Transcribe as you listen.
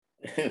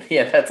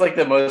Yeah, that's like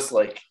the most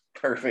like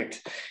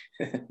perfect.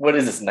 What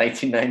is this,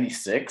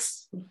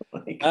 1996?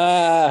 Like,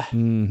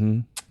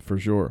 For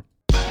sure.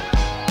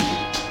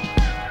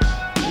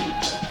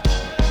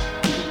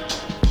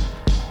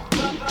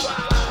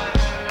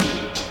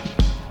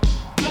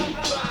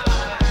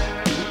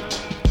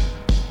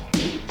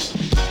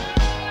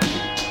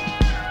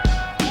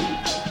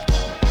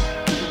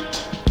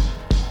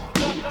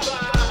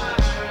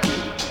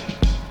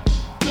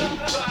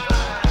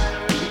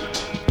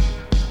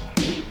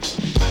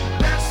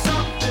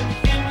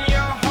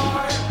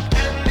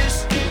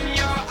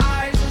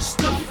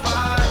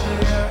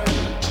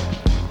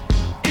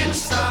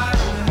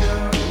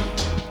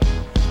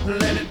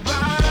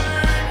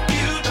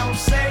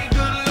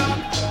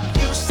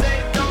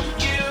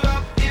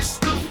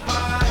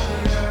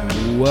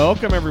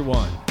 Welcome,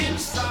 everyone,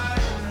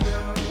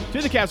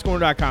 to the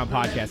CavsCorner.com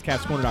podcast.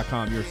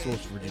 CavsCorner.com, your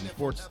source for Virginia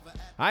sports.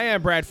 I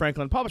am Brad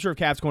Franklin, publisher of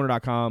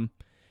CavsCorner.com,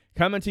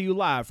 coming to you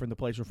live from the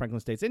place where Franklin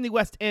State's in the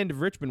west end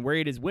of Richmond, where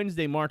it is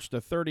Wednesday, March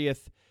the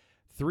 30th.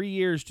 3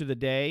 years to the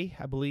day,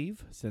 I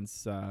believe,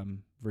 since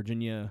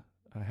Virginia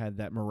had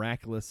that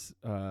miraculous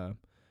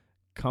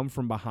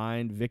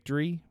come-from-behind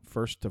victory,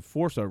 first to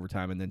force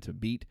overtime and then to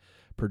beat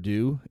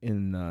Purdue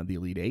in the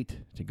Elite Eight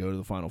to go to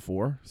the Final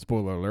Four.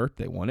 Spoiler alert,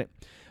 they won it.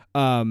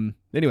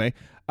 Anyway,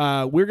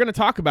 we're going to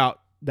talk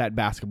about that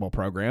basketball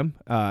program,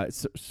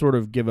 sort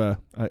of give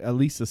at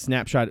least a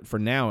snapshot for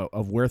now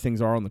of where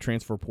things are on the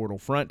transfer portal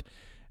front.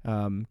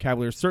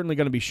 Cavaliers certainly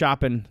going to be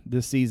shopping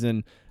this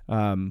season,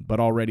 but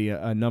already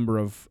a number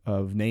of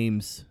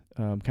names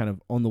kind of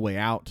on the way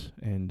out,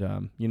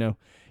 and you're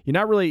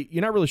not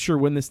really sure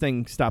when this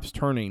thing stops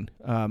turning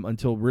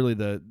until really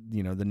the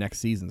next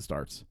season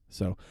starts.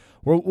 So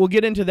we'll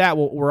get into that.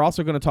 We're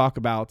also going to talk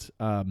about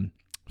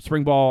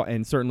spring ball,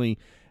 and certainly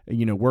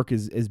work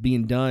is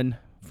being done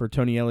for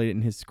Tony Elliott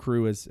and his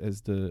crew as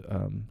the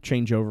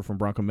changeover from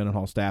Bronco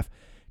Mendenhall staff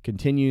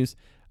continues.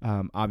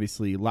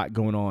 Obviously, a lot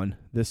going on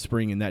this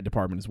spring in that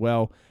department as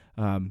well.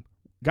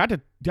 Got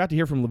to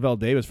hear from Lavelle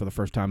Davis for the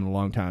first time in a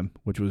long time,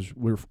 which was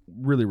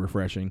really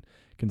refreshing,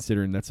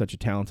 considering that's such a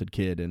talented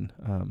kid and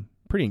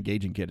pretty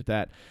engaging kid at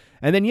that.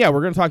 And then,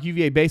 we're going to talk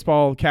UVA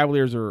baseball.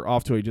 Cavaliers are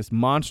off to a just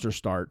monster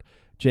start.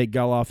 Jake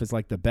Geloff is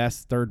like the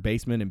best third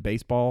baseman in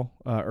baseball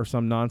or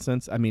some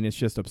nonsense. I mean, it's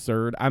just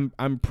absurd. I'm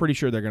pretty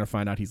sure they're going to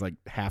find out he's like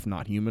half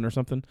not human or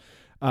something.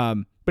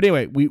 But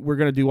anyway, we're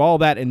going to do all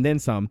that and then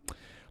some.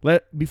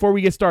 Before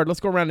we get started, let's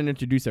go around and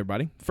introduce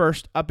everybody.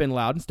 First, up in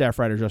Loudon, staff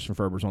writer Justin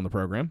Ferber's on the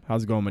program.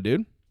 How's it going, my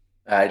dude?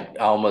 I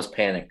almost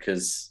panicked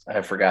because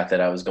I forgot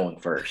that I was going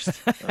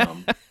first.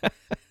 I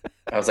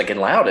was like, in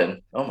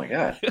Loudon? Oh, my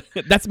God.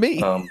 That's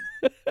me.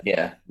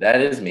 Yeah,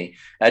 that is me.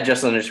 At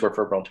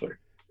Justin_Ferber on Twitter.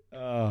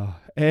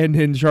 And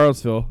in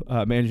Charlottesville,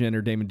 managing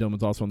editor Damon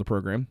Dillman's also on the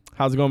program.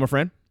 How's it going, my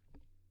friend?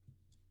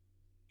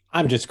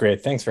 I'm just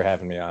great. Thanks for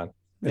having me on.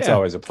 It's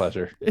always a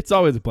pleasure. It's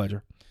always a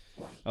pleasure.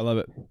 I love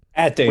it.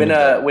 At Damon.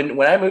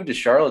 When I moved to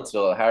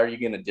Charlottesville, how are you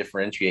going to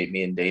differentiate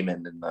me and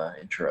Damon in the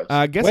intros?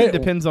 I guess it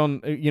depends on,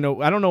 I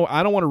don't know.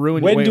 I don't want to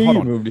ruin your way. When hold do you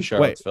on. move to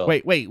Charlottesville?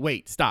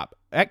 Wait. Stop.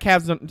 At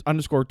Cavs at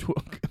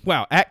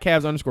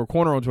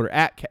Cavs_corner on Twitter.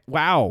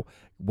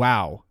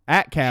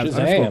 At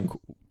Cavs_.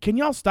 Can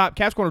y'all stop?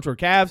 Cavs Corner Twitter.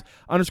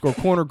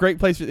 Cavs_corner. Great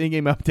place for the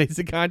in-game updates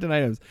and content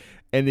items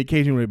and the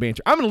occasional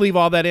banter. I'm going to leave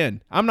all that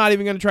in. I'm not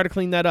even going to try to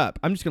clean that up.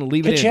 I'm just going to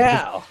leave it in.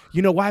 Because,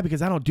 you know why?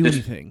 Because I don't do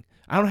anything.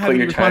 I don't have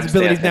any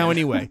responsibilities now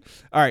anyway.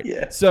 All right.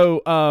 Yeah.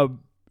 So, no,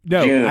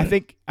 June. I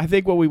think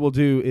what we will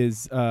do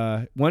is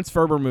once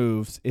Ferber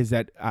moves is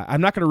that I'm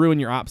not going to ruin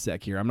your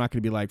OPSEC here. I'm not going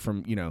to be like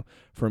from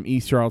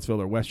East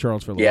Charlottesville or West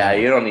Charlottesville. Yeah,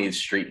 you don't need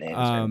street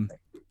names.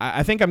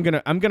 I think I'm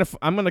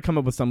gonna come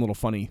up with some little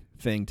funny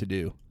thing to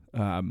do.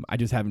 I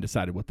just haven't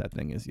decided what that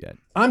thing is yet.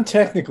 I'm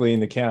technically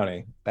in the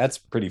county. That's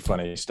pretty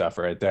funny stuff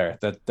right there.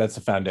 That's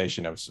the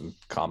foundation of some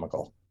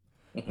comical.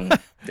 Mm-hmm.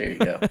 There you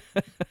go.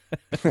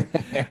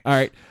 All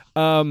right.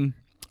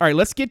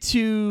 Let's get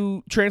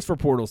to transfer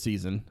portal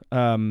season.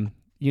 And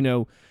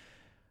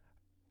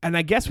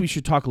I guess we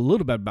should talk a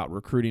little bit about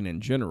recruiting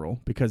in general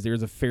because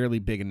there's a fairly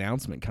big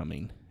announcement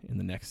coming in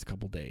the next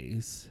couple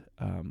days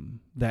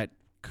that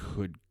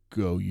could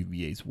go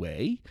UVA's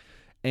way.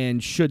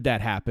 And should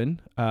that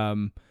happen,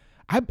 I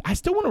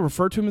still want to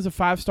refer to him as a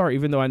 5-star,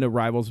 even though I know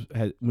Rivals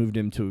had moved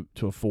him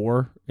to a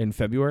 4 in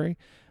February.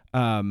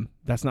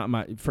 That's not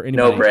for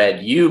anybody. No,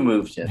 Brad, you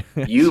moved him.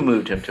 You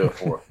moved him to a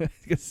 4.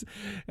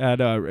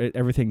 No,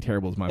 everything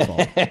terrible is my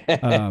fault.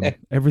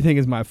 Everything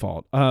is my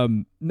fault.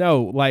 It's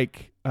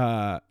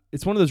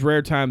one of those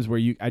rare times where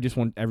I just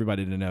want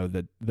everybody to know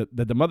that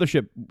the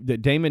mothership,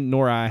 that Damon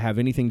nor I have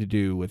anything to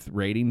do with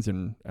ratings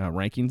and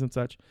rankings and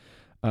such.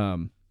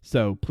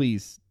 So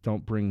please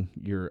don't bring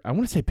I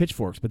want to say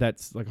pitchforks, but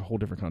that's like a whole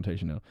different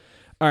connotation now.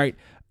 All right.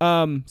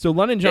 So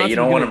London Johnson. Yeah, you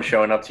don't want him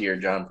showing up to your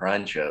John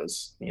Prine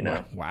shows,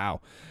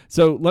 Wow.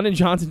 So London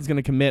Johnson's going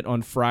to commit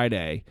on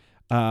Friday.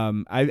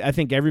 I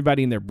think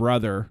everybody and their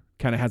brother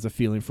kind of has a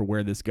feeling for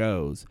where this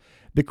goes.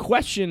 The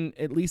question,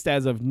 at least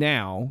as of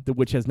now,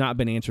 which has not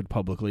been answered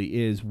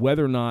publicly, is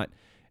whether or not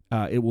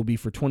It will be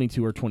for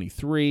 22 or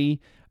 23.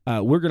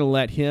 We're going to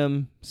let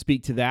him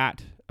speak to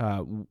that,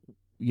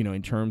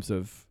 in terms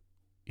of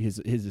his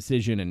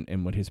decision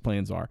and what his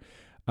plans are.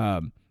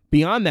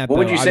 Beyond that, what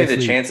would you say the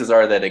obviously- chances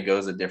are that it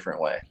goes a different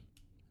way?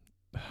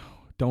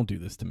 Don't do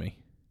this to me.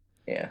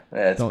 Yeah,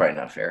 that's probably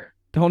not fair.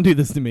 Don't do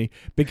this to me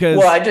because.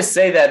 Well, I just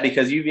say that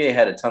because UVA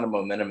had a ton of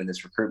momentum in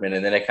this recruitment,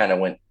 and then it kind of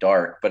went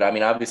dark. But I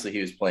mean, obviously, he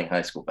was playing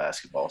high school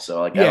basketball,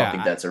 so I don't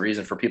think that's a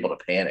reason for people to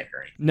panic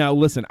or anything. No,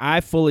 listen, I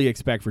fully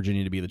expect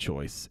Virginia to be the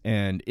choice,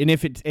 and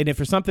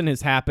if something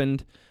has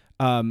happened,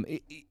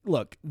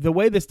 look, the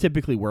way this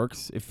typically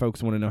works, if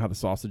folks want to know how the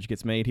sausage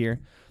gets made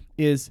here,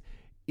 is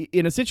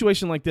in a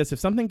situation like this, if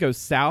something goes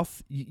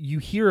south, you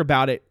hear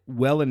about it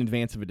well in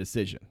advance of a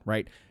decision,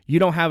 right? You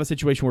don't have a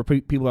situation where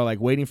people are like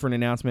waiting for an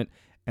announcement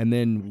and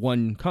then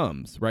one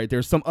comes, right?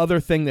 There's some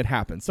other thing that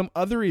happens, some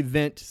other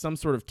event, some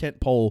sort of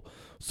tentpole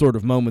sort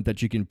of moment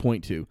that you can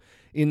point to.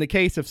 In the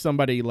case of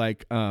somebody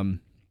like, oh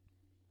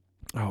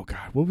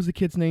God, what was the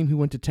kid's name who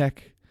went to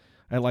Tech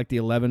at like the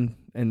 11?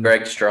 And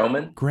Greg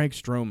Stroman. Greg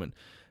Stroman.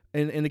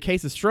 In the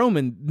case of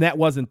Stroman, that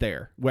wasn't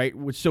there, right?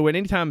 So at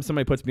any time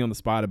somebody puts me on the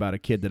spot about a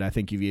kid that I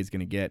think UVA is going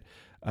to get,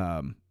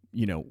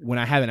 when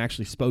I haven't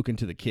actually spoken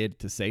to the kid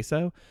to say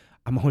so,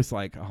 I'm always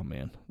like, oh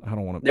man, I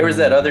don't want to. There was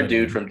that other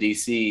dude from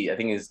DC. I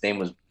think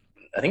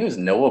it was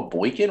Noah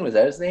Boykin. Was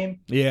that his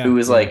name? Yeah. Who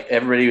was like,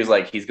 everybody was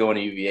like, he's going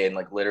to UVA, and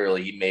like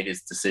literally he made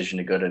his decision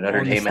to go to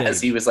Notre Dame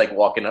as he was like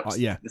walking up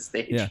the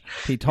stage. Yeah.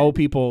 He told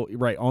people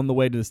right on the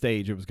way to the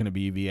stage it was going to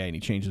be UVA, and he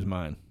changed his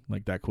mind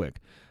like that quick.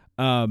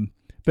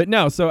 But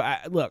no, so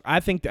I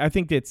think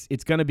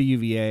it's going to be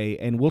UVA,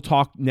 and we'll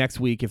talk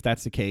next week if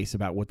that's the case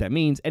about what that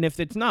means, and if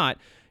it's not,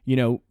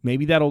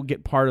 maybe that'll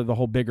get part of the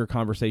whole bigger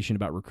conversation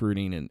about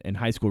recruiting and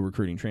high school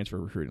recruiting, transfer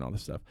recruiting, all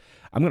this stuff.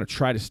 I'm going to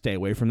try to stay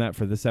away from that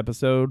for this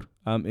episode,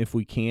 if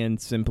we can,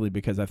 simply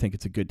because I think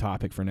it's a good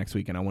topic for next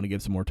week, and I want to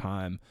give some more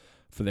time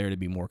for there to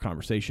be more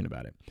conversation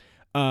about it,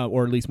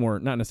 or at least more,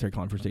 not necessarily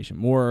conversation,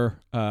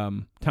 more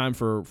time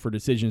for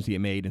decisions to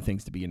get made and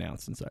things to be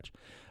announced and such.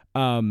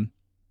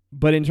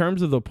 But in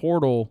terms of the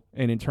portal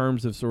and in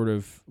terms of sort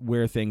of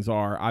where things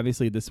are,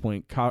 obviously at this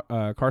point,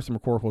 Carson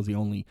McCorkle is the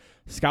only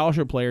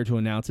scholarship player to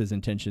announce his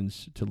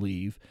intentions to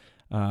leave.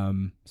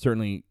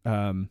 Certainly,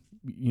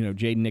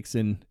 Jaden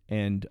Nixon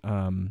and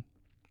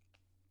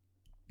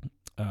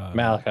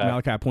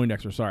Malachi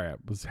Poindexter, sorry, I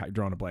was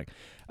drawing a blank,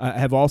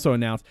 have also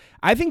announced.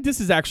 I think this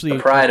is actually the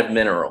pride of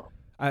Mineral.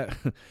 I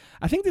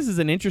think this is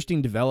an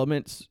interesting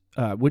development,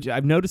 which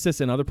I've noticed this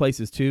in other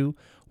places too,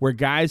 where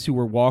guys who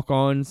were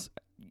walk-ons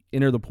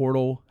enter the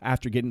portal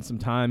after getting some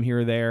time here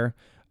or there,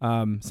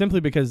 simply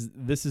because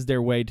this is their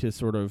way to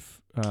sort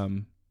of,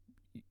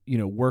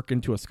 work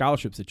into a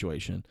scholarship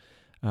situation.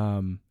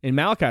 In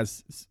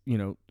Malachi's,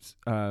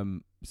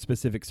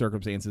 specific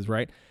circumstances,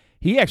 right?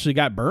 He actually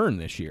got burned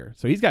this year,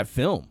 so he's got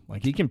film.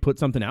 Like he can put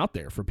something out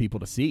there for people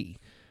to see.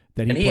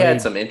 That he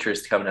had some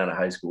interest coming out of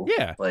high school.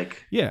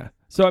 Yeah.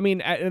 So I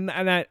mean, and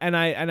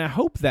I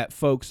hope that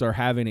folks are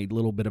having a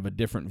little bit of a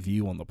different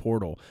view on the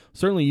portal.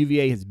 Certainly,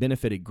 UVA has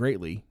benefited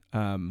greatly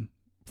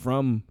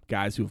from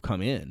guys who have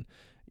come in,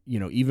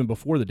 even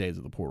before the days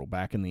of the portal,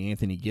 back in the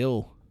Anthony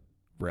Gill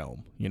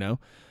realm,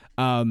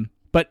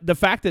 But the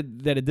fact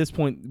that at this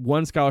point,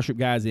 one scholarship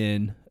guy's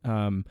in,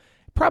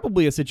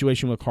 probably a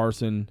situation with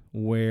Carson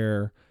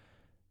where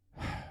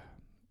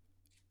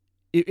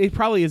it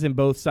probably is in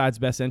both sides'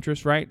 best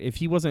interest, right? If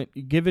he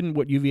wasn't, given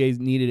what UVA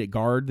needed at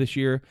guard this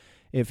year,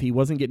 if he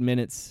wasn't getting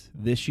minutes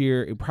this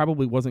year, it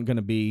probably wasn't going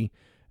to be,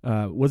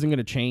 wasn't going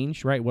to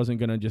change, right? It wasn't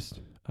going to just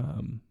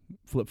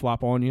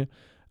flip-flop on you.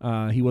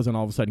 He wasn't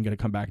all of a sudden going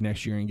to come back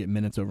next year and get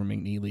minutes over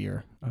McNeely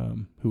or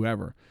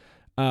whoever.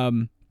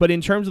 But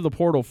in terms of the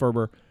portal,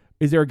 Ferber,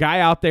 is there a guy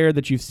out there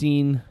that you've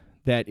seen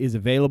that is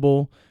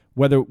available,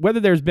 whether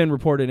there's been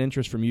reported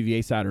interest from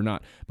UVA side or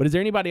not? But is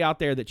there anybody out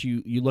there that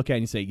you look at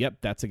and you say, yep,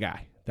 that's a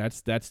guy.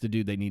 That's the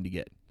dude they need to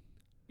get?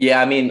 Yeah,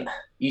 I mean,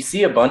 you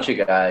see a bunch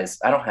of guys.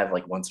 I don't have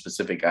like one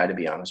specific guy, to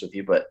be honest with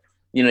you, but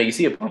you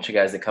see a bunch of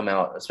guys that come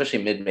out,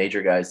 especially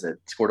mid-major guys that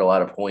scored a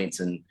lot of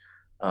points, and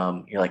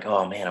you're like,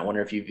 oh man, I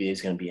wonder if UVA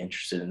is going to be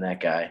interested in that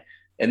guy.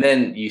 And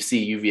then you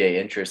see UVA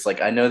interest.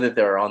 Like I know that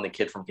they're on the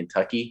kid from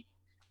Kentucky,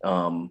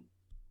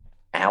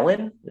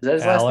 Allen. Is that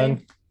his last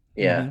name?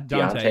 Yeah, mm-hmm.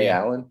 Deontay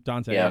Allen.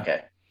 Dante. Yeah,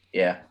 okay.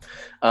 Yeah.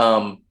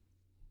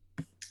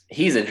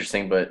 He's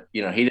interesting, but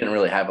he didn't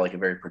really have like a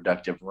very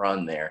productive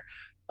run there.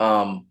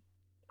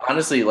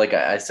 Honestly, like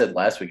I said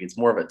last week, it's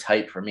more of a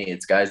type for me.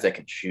 It's guys that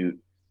can shoot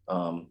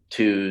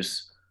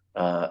twos.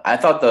 I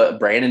thought the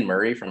Brandon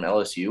Murray from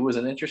LSU was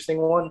an interesting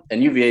one,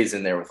 and UVA is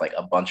in there with like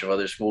a bunch of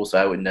other schools,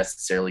 so I wouldn't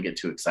necessarily get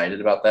too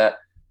excited about that.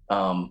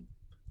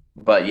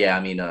 But yeah, I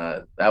mean,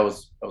 I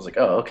was like,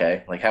 oh,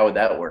 okay. Like, how would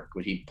that work?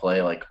 Would he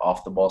play like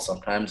off the ball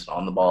sometimes,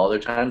 on the ball other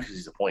times, because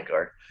he's a point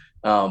guard?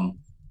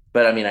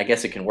 But I mean, I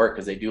guess it can work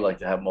because they do like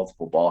to have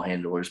multiple ball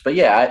handlers. But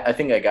yeah, I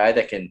think a guy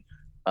that can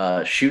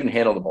shoot and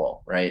handle the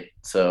ball, right?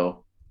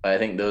 So I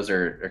think those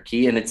are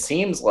key. And it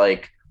seems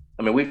like,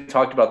 I mean, we've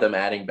talked about them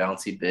adding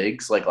bouncy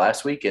bigs like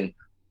last week, and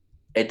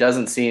it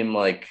doesn't seem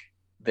like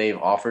they've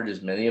offered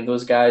as many of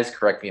those guys.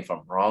 Correct me if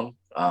I'm wrong.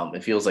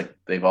 It feels like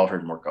they've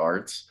offered more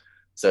guards.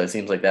 So it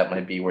seems like that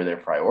might be where their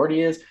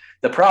priority is.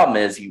 The problem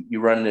is you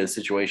run into a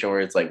situation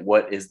where it's like,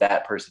 what is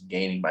that person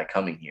gaining by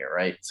coming here,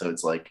 right? So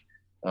it's like,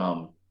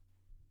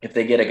 if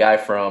they get a guy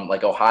from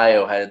like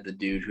Ohio had the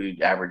dude who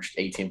averaged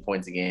 18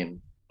 points a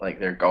game, like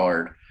their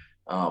guard,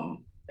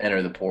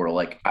 enter the portal.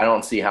 Like I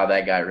don't see how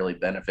that guy really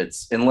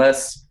benefits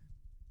unless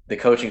the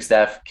coaching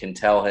staff can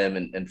tell him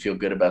and feel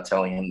good about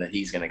telling him that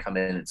he's going to come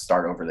in and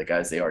start over the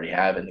guys they already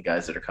have and the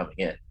guys that are coming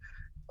in.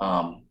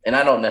 And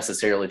I don't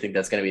necessarily think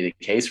that's going to be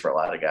the case for a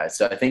lot of guys.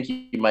 So I think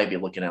you might be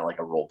looking at like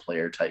a role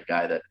player type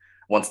guy that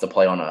wants to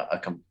play on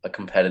a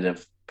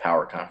competitive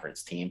power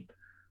conference team.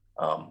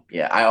 I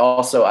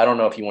don't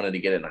know if you wanted to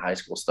get into high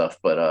school stuff,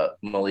 but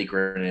Malik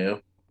Renew.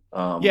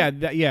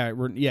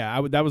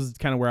 That was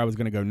kind of where I was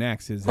going to go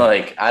next. Is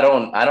like I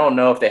don't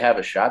know if they have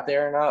a shot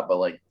there or not, but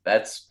like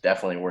that's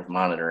definitely worth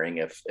monitoring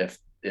if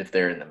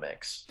they're in the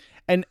mix.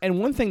 And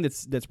one thing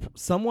that's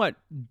somewhat,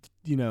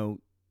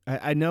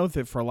 I know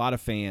that for a lot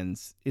of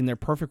fans in their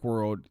perfect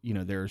world,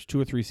 there's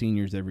 2 or 3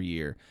 seniors every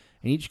year,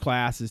 and each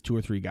class is 2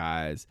 or 3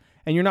 guys,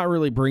 and you're not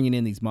really bringing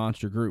in these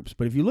monster groups.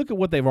 But if you look at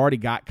what they've already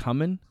got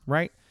coming,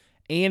 right,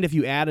 and if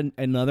you add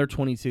another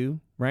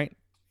 22, right.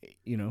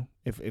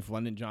 If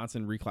London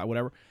Johnson, reclass,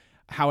 whatever,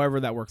 however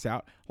that works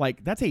out,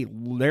 like that's a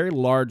very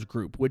large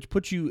group, which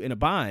puts you in a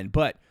bind.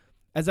 But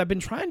as I've been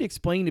trying to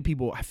explain to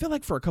people, I feel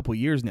like for a couple of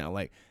years now,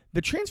 like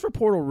the transfer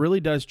portal really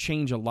does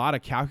change a lot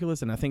of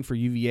calculus. And I think for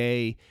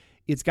UVA,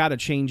 it's got to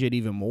change it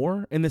even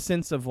more in the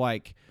sense of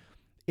like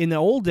in the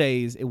old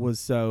days, it was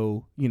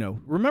so,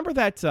 remember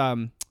that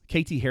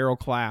KT Harrell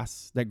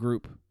class, that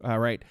group,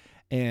 right?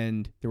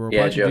 And there were a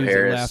bunch of dudes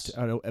Harris.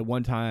 that left at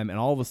one time, and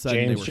all of a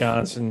sudden James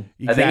Johnson.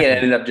 Exactly. I think it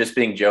ended up just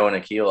being Joe and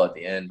Akil at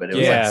the end, but it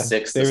was like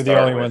 6. They were the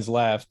only ones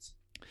left.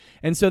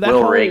 And so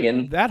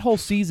that whole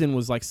season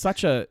was like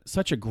such a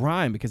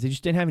grind because they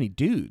just didn't have any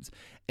dudes.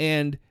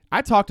 And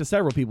I talked to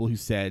several people who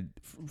said,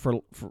 for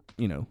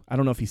I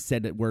don't know if he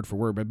said it word for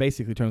word, but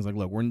basically terms like,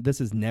 look, this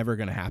is never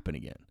going to happen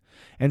again.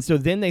 And so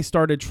then they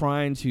started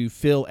trying to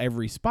fill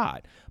every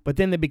spot, but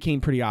then it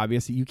became pretty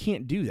obvious that you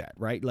can't do that,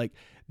 right? Like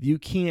you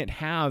can't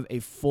have a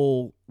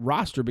full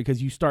roster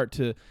because you start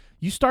to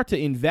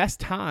invest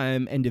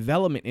time and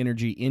development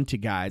energy into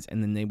guys,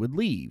 and then they would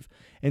leave.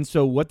 And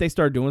so what they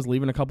started doing was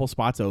leaving a couple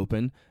spots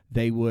open.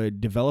 They would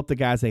develop the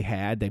guys they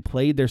had. They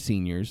played their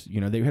seniors.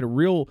 They had a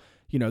real,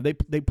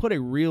 they put a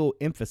real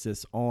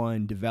emphasis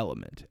on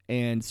development.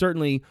 And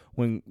certainly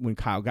when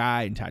Kyle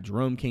Guy and Ty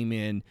Jerome came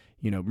in,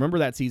 remember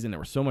that season, there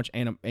was so much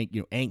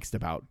angst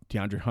about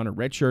DeAndre Hunter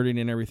redshirting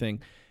and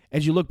everything.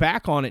 As you look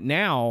back on it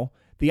now,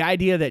 the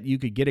idea that you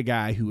could get a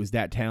guy who was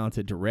that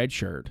talented to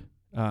redshirt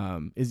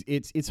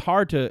it's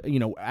hard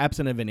to,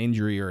 absent of an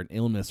injury or an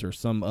illness or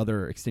some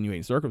other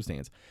extenuating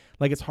circumstance,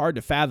 like it's hard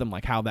to fathom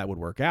like how that would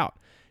work out.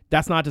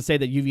 That's not to say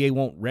that UVA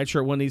won't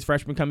redshirt one of these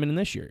freshmen coming in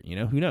this year.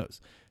 Who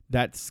knows?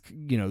 That's,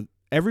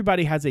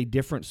 everybody has a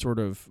different sort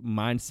of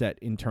mindset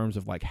in terms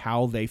of like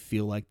how they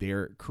feel like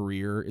their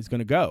career is going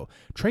to go.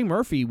 Trey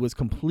Murphy was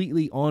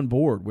completely on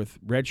board with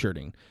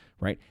redshirting,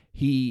 right?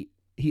 He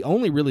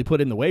only really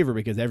put in the waiver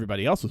because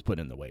everybody else was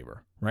putting in the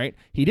waiver, right?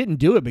 He didn't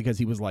do it because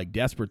he was like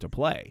desperate to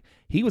play.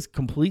 He was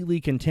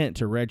completely content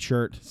to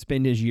redshirt,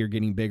 spend his year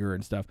getting bigger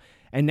and stuff.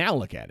 And now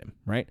look at him,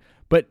 right?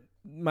 But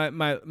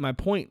my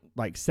point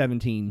like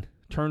 17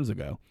 turns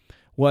ago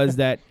was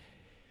that,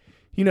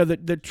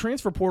 the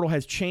transfer portal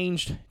has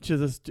changed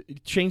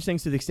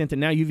things to the extent that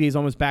now UVA is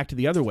almost back to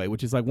the other way,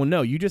 which is like, well,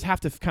 no, you just have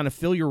to kind of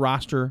fill your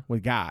roster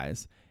with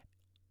guys.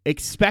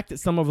 Expect that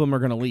some of them are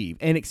going to leave,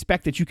 and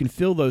expect that you can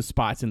fill those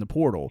spots in the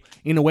portal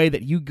in a way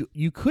that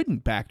you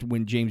couldn't back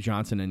when James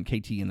Johnson and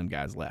KT and them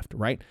guys left,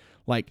 right?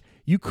 Like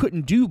you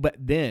couldn't do, but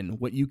then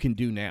what you can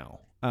do now.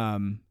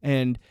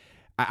 And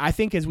I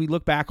think as we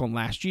look back on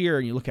last year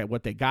and you look at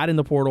what they got in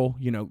the portal,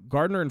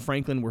 Gardner and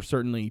Franklin were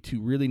certainly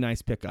 2 really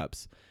nice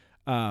pickups.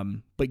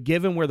 But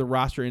given where the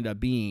roster ended up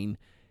being,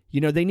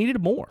 they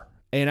needed more.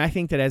 And I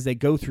think that as they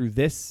go through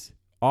this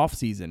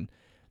offseason,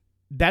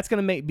 that's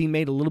going to be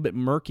made a little bit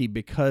murky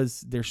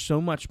because there's so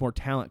much more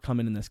talent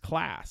coming in this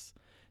class.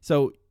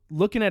 So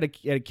looking at a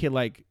kid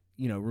like,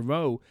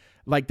 Remo,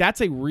 like that's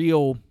a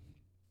real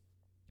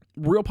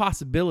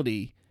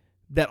possibility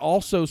that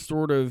also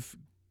sort of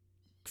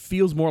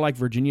feels more like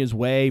Virginia's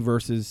way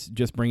versus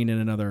just bringing in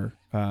another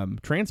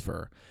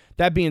transfer.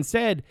 That being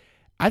said,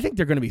 I think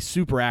they're going to be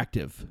super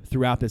active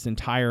throughout this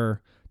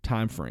entire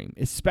time frame,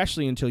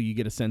 especially until you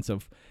get a sense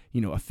of,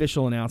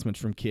 official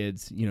announcements from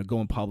kids,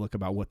 going public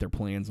about what their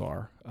plans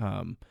are.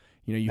 I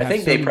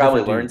think they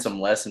probably learned some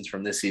lessons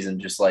from this season.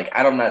 Just like,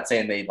 I'm not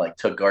saying they like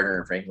took Gardner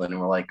and Franklin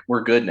and were like,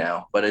 we're good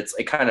now, but it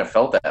kind of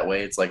felt that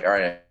way. It's like, all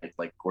right,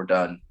 like we're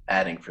done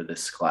adding for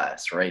this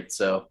class. Right.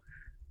 So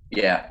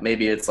yeah,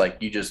 maybe it's like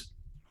you just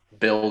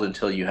build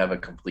until you have a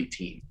complete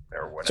team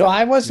or whatever. So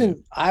I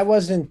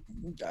wasn't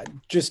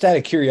just out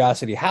of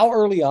curiosity, how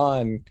early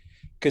on,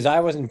 because I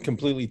wasn't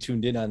completely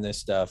tuned in on this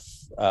stuff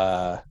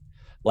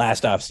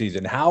last off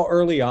season, how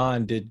early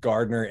on did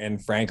Gardner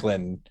and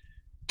Franklin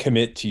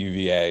commit to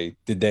UVA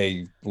did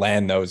they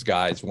land those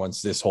guys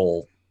once that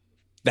whole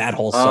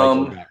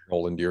cycle got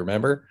rolling? Do you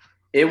remember?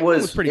 It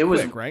was pretty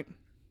quick, right?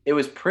 It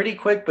was pretty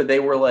quick, but they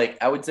were like,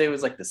 I would say it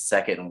was like the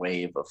second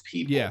wave of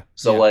people. Yeah.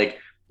 So like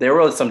there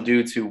were some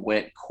dudes who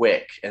went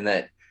quick, and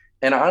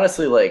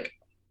honestly, like,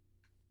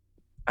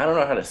 I don't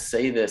know how to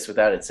say this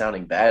without it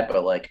sounding bad,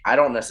 but like, I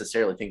don't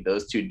necessarily think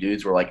those two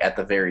dudes were like at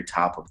the very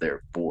top of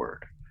their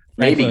board.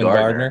 Maybe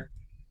Gardner.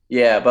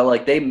 Yeah, but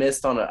like they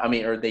missed on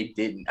or they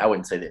didn't. I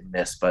wouldn't say they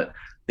missed, but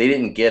they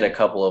didn't get a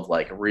couple of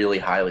like really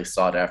highly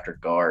sought after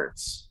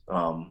guards.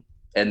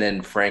 And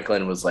then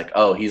Franklin was like,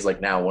 oh, he's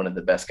like now one of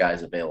the best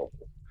guys available.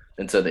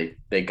 And so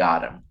they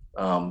got him.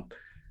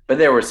 But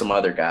there were some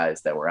other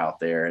guys that were out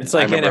there. And it's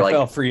like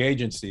NFL free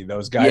agency.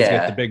 Those guys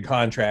get the big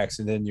contracts,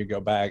 and then you go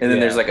back. And then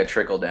there's like a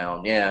trickle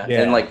down. Yeah.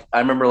 And like I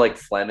remember like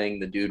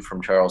Fleming, the dude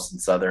from Charleston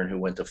Southern who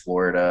went to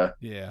Florida.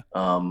 Yeah.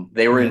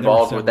 They were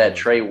involved with that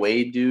Trey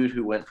Wade dude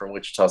who went from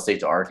Wichita State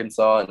to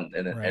Arkansas and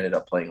ended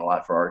up playing a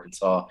lot for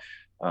Arkansas.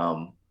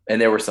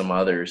 And there were some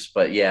others.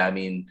 But yeah, I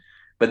mean,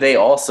 but they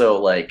also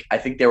like, I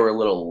think they were a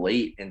little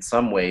late in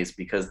some ways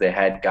because they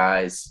had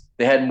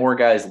more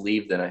guys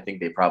leave than I think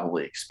they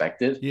probably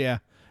expected. Yeah.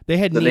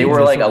 They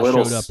were like a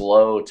little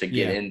slow to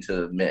get into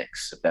the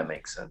mix, if that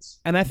makes sense.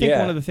 And I think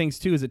one of the things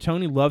too is that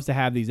Tony loves to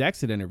have these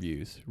exit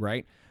interviews,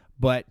 right?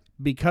 But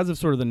because of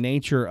sort of the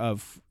nature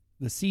of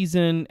the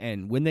season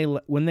and when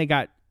they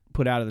got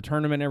put out of the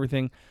tournament and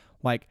everything,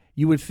 like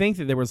you would think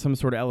that there was some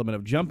sort of element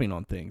of jumping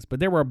on things, but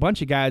there were a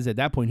bunch of guys at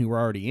that point who were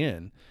already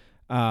in.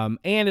 And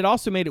it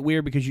also made it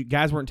weird because you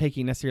guys weren't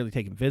necessarily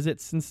taking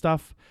visits and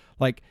stuff.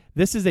 Like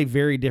this is a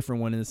very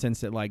different one in the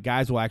sense that like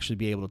guys will actually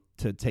be able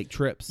to take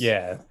trips.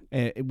 Yeah.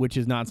 Which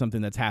is not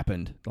something that's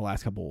happened the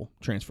last couple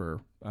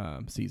transfer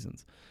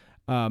seasons.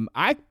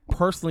 I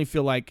personally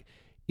feel like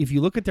if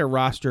you look at their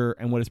roster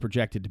and what it's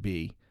projected to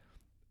be,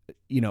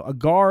 you know, a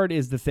guard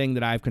is the thing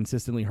that I've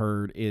consistently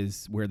heard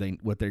is what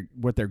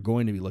they're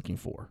going to be looking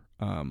for.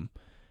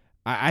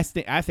 I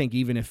think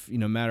even if, you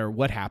know, no matter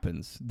what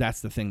happens, that's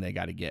the thing they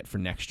got to get for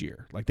next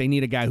year. Like they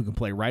need a guy who can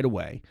play right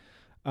away.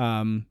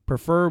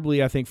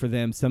 Preferably, I think for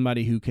them,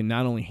 somebody who can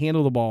not only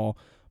handle the ball,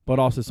 but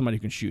also somebody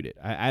who can shoot it.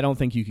 I don't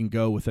think you can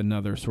go with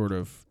another sort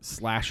of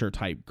slasher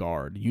type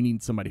guard. You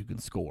need somebody who can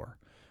score,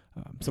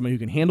 somebody who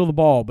can handle the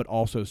ball, but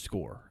also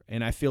score.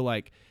 And I feel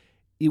like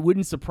it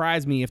wouldn't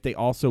surprise me if they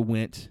also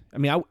went. I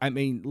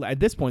mean, at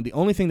this point, the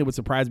only thing that would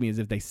surprise me is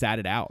if they sat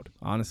it out,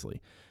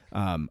 honestly.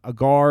 A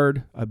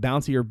guard, a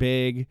bouncier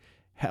big,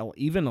 hell,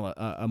 even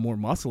a more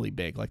muscly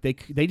big. Like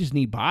they just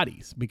need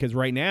bodies because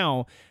right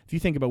now, if you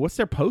think about what's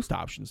their post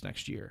options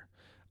next year,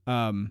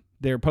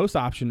 their post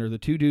option are the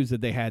two dudes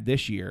that they had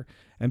this year,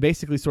 and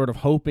basically sort of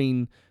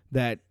hoping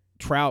that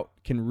Trout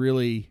can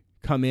really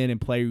come in and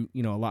play,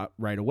 you know, a lot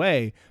right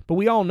away. But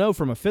we all know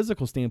from a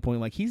physical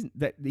standpoint, like he's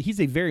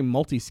a very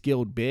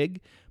multi-skilled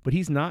big, but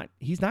he's not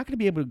going to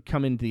be able to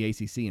come into the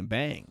ACC and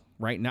bang,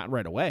 right? Not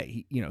right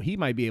away. He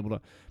might be able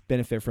to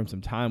benefit from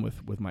some time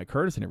with Mike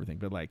Curtis and everything,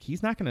 but like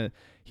he's not going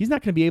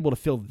to be able to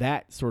fill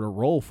that sort of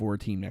role for a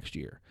team next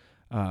year.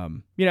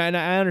 And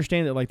I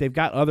understand that like they've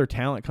got other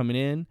talent coming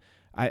in.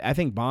 I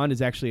think Bond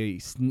is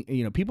actually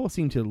people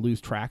seem to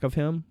lose track of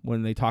him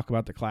when they talk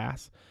about the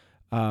class.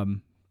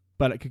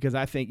 But because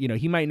I think,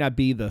 he might not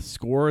be the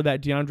scorer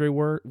that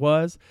DeAndre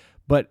was,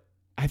 but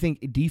I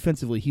think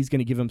defensively he's going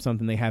to give them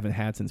something they haven't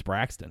had since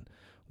Braxton,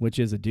 which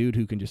is a dude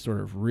who can just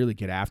sort of really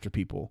get after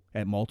people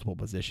at multiple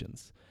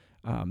positions.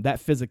 That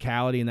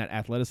physicality and that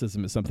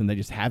athleticism is something they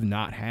just have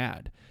not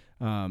had,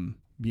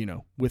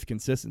 with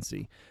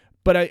consistency.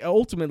 But I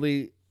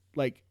ultimately,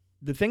 like,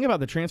 the thing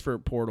about the transfer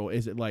portal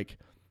is that, like,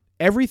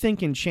 everything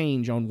can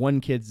change on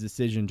one kid's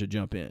decision to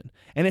jump in.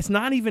 And it's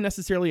not even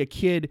necessarily a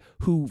kid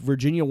who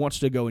Virginia wants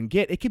to go and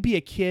get. It could be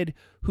a kid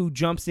who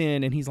jumps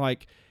in and he's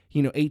like,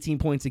 18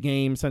 points a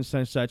game,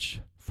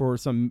 such for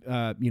some,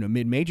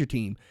 mid-major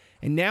team.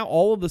 And now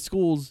all of the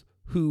schools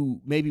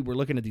who maybe were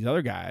looking at these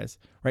other guys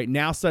right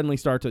now suddenly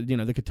start to, the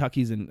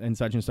Kentuckys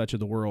and such of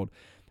the world.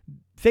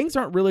 Things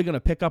aren't really going to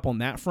pick up on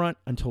that front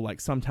until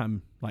like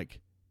sometime like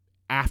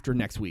after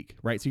next week,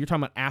 right? So you're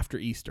talking about after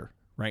Easter,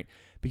 right?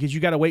 Because you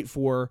got to wait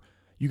for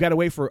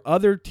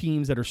other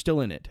teams that are still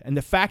in it. And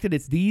the fact that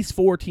it's these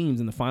four teams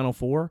in the Final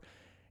Four,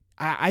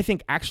 I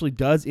think actually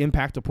does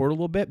impact the portal a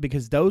little bit,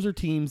 because those are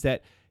teams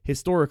that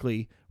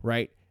historically,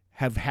 right,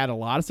 have had a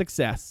lot of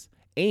success.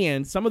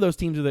 And some of those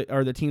teams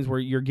are the teams where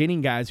you're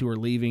getting guys who are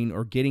leaving,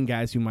 or getting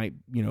guys who might,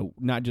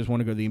 not just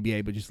want to go to the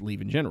NBA, but just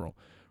leave in general,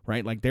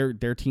 right? Like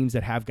they're teams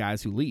that have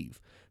guys who leave.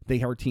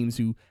 They are teams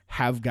who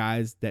have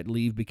guys that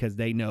leave because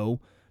they know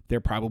they're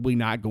probably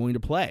not going to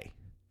play,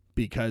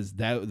 because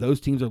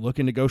those teams are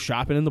looking to go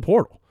shopping in the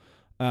portal.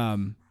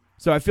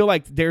 So I feel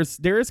like there is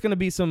going to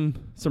be some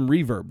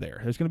reverb there.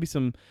 There's going to be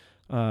some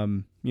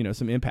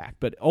impact.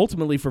 But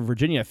ultimately for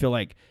Virginia, I feel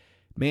like,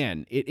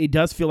 man, it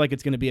does feel like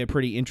it's going to be a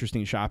pretty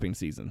interesting shopping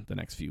season the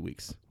next few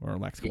weeks or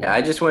next. Yeah,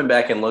 I just went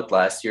back and looked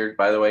last year,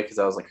 by the way, because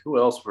I was like, who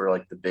else were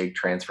like the big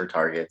transfer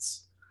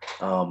targets?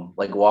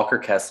 Like Walker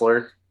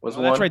Kessler was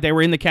Oh, one. that's right. They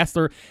were in the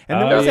Kessler, and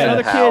then Oh, there was that yeah.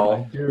 other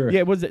Powell. kid.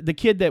 Yeah, was it the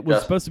kid that was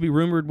Just- supposed to be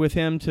rumored with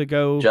him to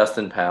go?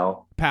 Justin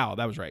Powell. Powell.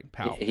 That was right.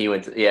 Powell. He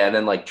went to, and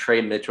then like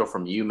Trey Mitchell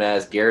from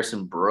UMass,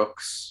 Garrison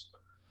Brooks,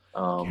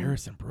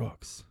 Harrison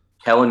Brooks.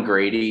 Kellen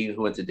Grady,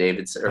 who went to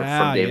Davidson or Ah,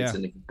 from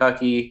Davidson to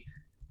Kentucky.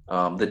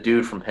 The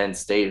dude from Penn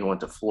State who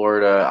went to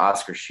Florida,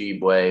 Oscar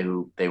Shibwe,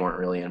 who they weren't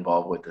really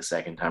involved with the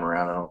second time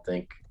around, I don't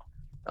think.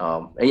 I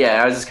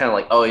was just kind of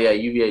like, oh yeah,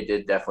 UVA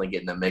did definitely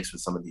get in the mix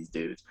with some of these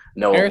dudes.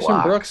 Noah Harrison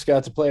Locke. Brooks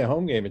got to play a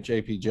home game at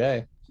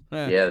JPJ.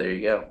 Yeah, there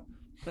you go.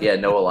 Yeah,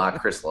 Noah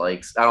Locke, Chris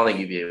Likes. I don't think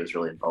UVA was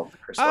really involved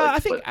with Chris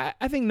Likes.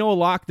 I think Noah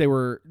Locke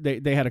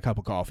they had a cup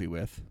of coffee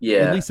with.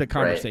 Yeah, at least a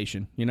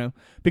conversation,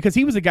 because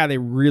he was a guy they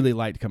really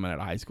liked coming out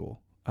of high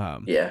school.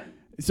 Yeah.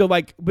 So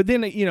like, but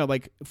then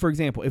like for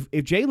example, if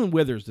Jalen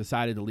Withers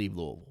decided to leave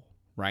Louisville,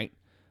 right?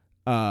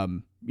 I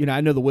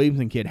know the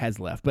Williamson kid has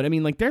left, but I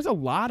mean, like, there's a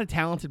lot of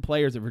talented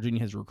players that Virginia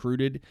has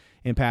recruited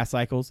in past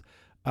cycles.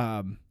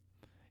 I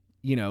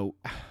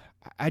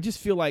just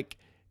feel like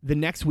the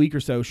next week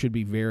or so should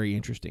be very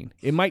interesting.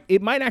 It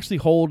might actually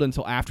hold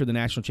until after the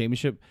national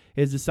championship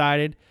is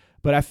decided,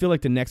 but I feel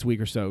like the next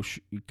week or so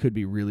could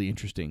be really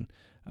interesting.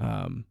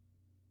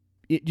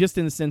 Just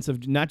in the sense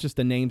of not just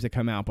the names that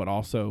come out, but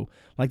also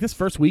like this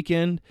first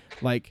weekend,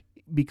 like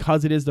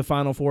because it is the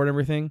Final Four and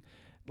everything,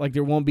 like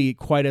there won't be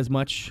quite as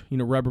much,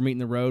 rubber meeting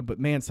the road. But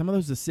man, some of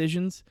those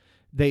decisions,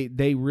 they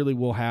really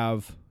will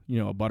have,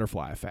 a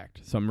butterfly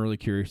effect. So I'm really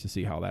curious to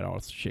see how that all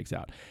shakes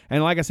out.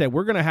 And like I said,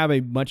 we're going to have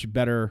a much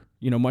better,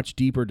 much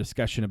deeper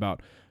discussion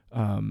about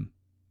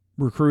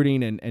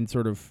recruiting and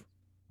sort of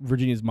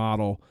Virginia's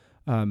model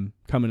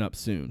coming up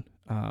soon.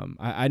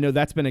 I know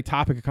that's been a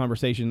topic of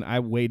conversation. I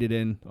weighed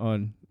in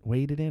on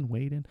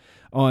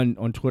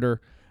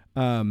Twitter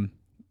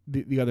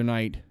the other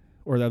night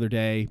or the other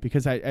day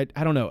because I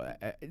don't know.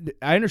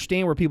 I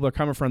understand where people are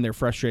coming from. They're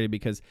frustrated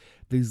because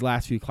these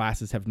last few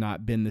classes have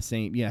not been the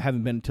same.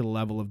 Haven't been to the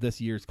level of this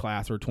year's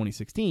class or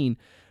 2016.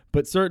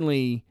 But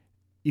certainly,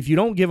 if you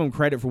don't give them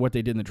credit for what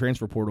they did in the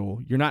transfer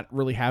portal, you're not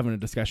really having a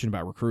discussion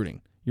about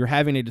recruiting. You're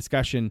having a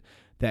discussion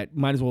that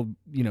might as well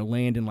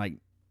land in like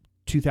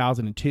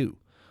 2002.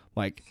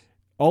 Like,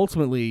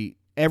 ultimately,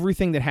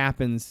 everything that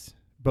happens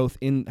both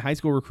in high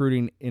school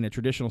recruiting in a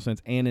traditional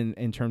sense and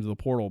in terms of the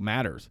portal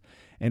matters.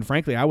 And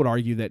frankly, I would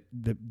argue that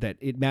that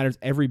it matters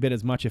every bit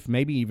as much, if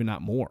maybe even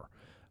not more,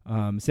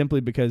 simply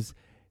because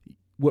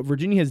what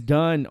Virginia has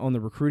done on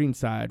the recruiting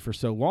side for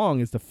so long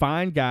is to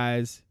find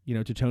guys,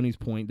 to Tony's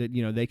point, that,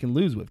 they can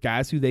lose with,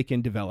 guys who they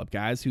can develop,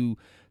 guys who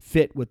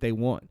fit what they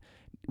want.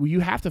 What you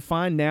have to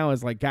find now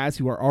is like guys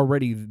who are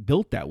already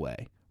built that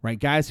way, right?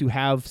 Guys who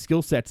have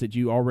skill sets that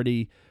you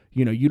already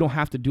you don't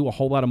have to do a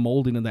whole lot of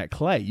molding of that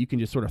clay. You can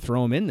just sort of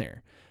throw them in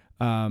there.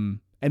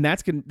 And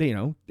that's going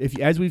to, if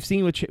as we've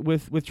seen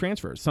with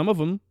transfers, some of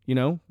them,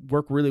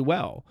 work really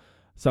well.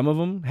 Some of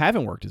them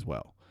haven't worked as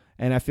well.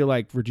 And I feel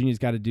like Virginia's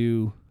got to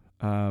do,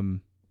 a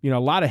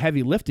lot of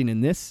heavy lifting in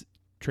this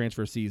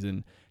transfer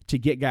season to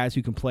get guys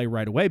who can play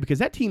right away, because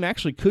that team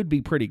actually could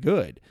be pretty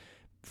good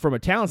from a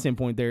talent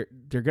standpoint. They're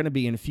going to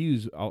be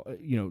infused,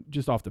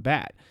 just off the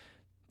bat.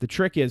 The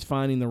trick is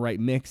finding the right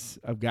mix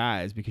of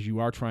guys, because you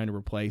are trying to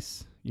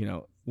replace,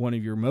 one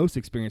of your most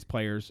experienced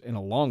players in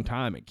a long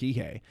time at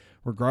Kihei,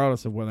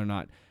 regardless of whether or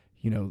not,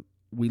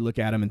 we look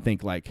at him and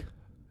think like,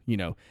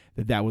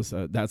 that's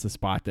a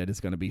spot that is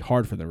going to be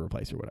hard for them to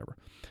replace or whatever.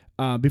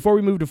 Before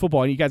we move to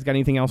football, you guys got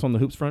anything else on the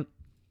hoops front?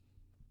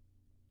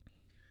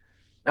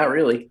 Not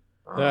really.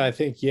 No, I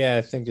think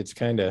it's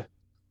kind of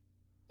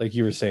like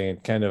you were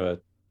saying, kind of a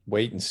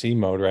wait and see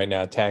mode right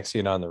now,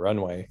 taxiing on the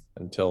runway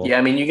until. Yeah,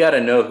 I mean, you got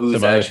to know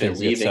who's actually things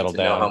get leaving to settled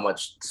know down. how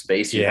much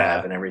space you Yeah.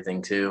 have and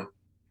everything too.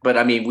 But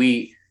I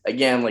mean,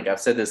 again, like I've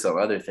said this on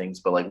other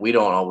things, but like we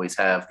don't always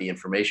have the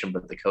information,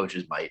 but the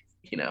coaches might,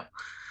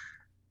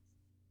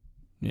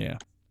 Yeah.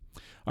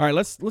 All right,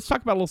 let's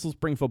talk about a little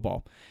spring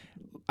football.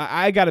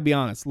 I got to be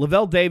honest.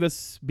 Lavelle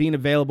Davis being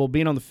available,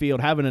 being on the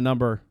field, having a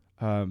number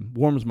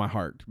warms my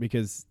heart,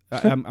 because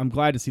I'm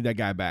glad to see that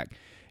guy back.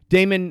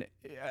 Damon,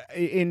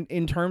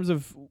 in terms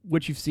of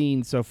what you've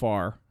seen so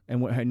far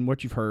and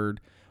what you've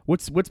heard,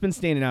 what's been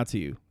standing out to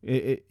you?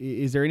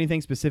 Is there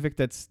anything specific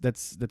that's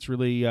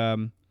really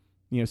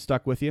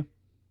stuck with you?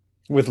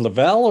 With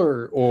Lavelle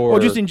or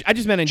just I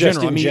just meant in just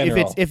general. in I mean,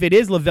 general? if it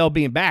is Lavelle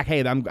being back,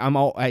 hey, I'm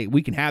all, hey,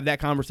 we can have that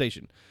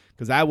conversation,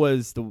 because I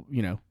was the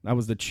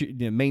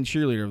main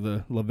cheerleader of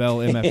the Lavelle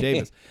MF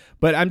Davis.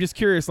 But I'm just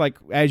curious, like,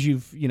 as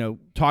you've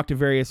talked to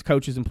various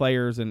coaches and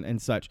players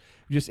and such,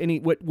 just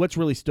what's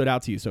really stood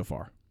out to you so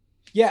far?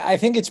 Yeah, I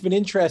think it's been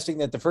interesting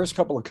that the first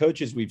couple of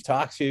coaches we've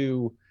talked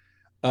to,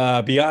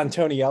 beyond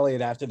Tony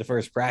Elliott after the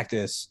first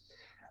practice,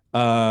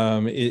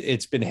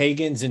 it's been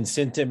Higgins and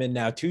Sinton and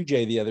now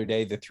 2J the other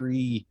day, the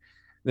three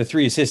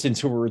assistants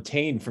who were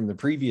retained from the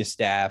previous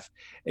staff.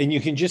 And you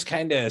can just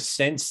kind of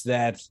sense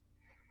that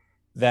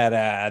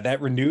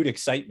renewed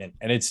excitement.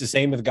 And it's the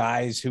same with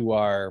guys who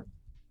are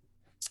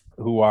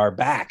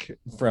back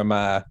from,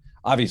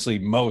 obviously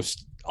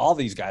most all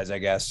these guys, I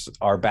guess,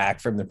 are back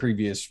from the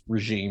previous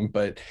regime,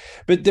 but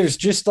there's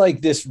just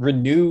like this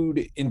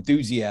renewed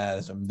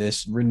enthusiasm,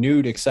 this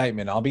renewed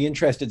excitement. I'll be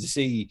interested to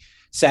see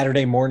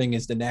Saturday morning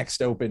is the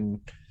next open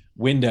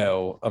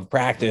window of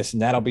practice,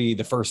 and that'll be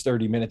the first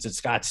 30 minutes at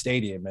Scott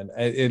Stadium. And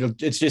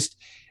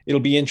it'll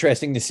be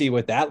interesting to see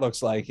what that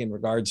looks like in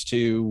regards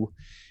to,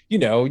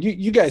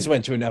 you guys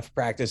went to enough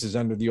practices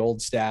under the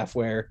old staff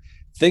where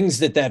things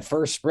that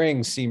first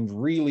spring seemed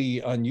really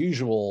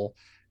unusual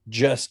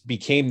just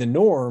became the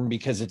norm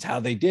because it's how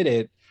they did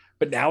it.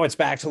 But now it's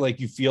back to like,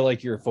 you feel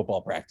like you're at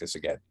football practice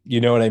again.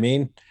 You know what I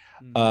mean?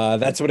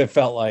 That's what it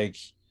felt like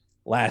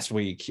last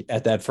week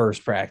at that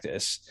first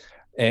practice.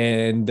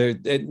 And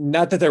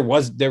not that there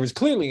was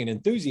clearly an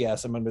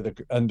enthusiasm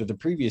under the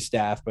previous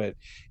staff, but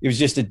it was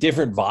just a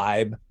different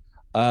vibe.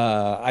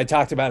 I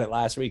talked about it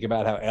last week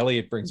about how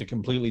Elliott brings a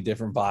completely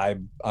different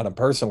vibe on a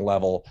personal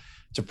level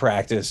to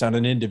practice, on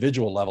an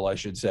individual level, I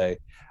should say,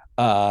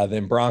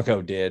 than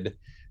Bronco did.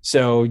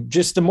 So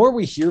just the more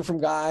we hear from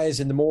guys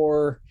and the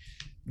more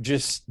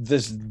just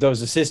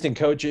those assistant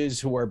coaches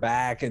who are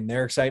back and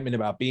their excitement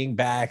about being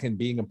back and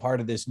being a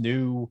part of this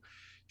new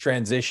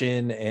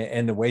transition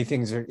and the way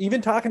things are, even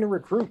talking to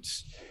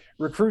recruits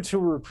who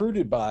were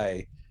recruited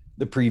by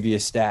the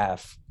previous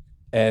staff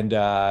and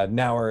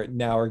now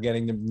are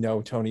getting to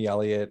know Tony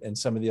Elliott and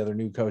some of the other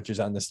new coaches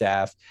on the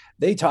staff.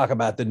 They talk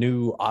about the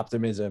new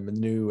optimism and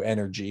new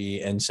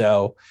energy. And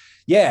so,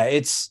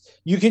 yeah,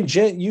 you can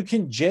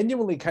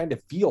genuinely kind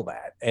of feel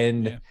that.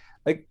 And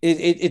like,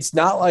 it's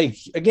not like,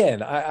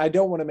 again, I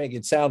don't want to make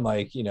it sound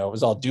like, it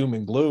was all doom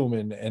and gloom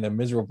and a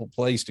miserable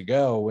place to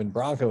go when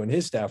Bronco and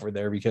his staff were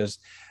there, because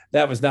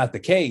that was not the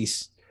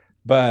case.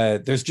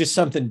 But there's just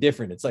something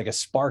different. It's like a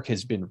spark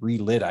has been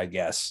relit, I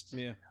guess.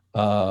 Yeah.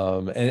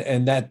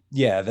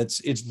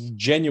 It's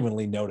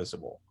genuinely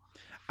noticeable.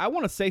 I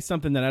want to say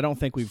something that I don't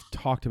think we've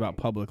talked about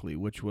publicly,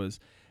 which was,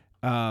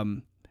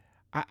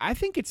 I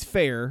think it's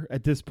fair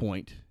at this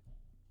point,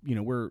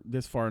 we're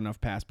this far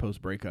enough past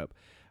post breakup.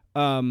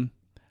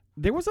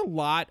 There was a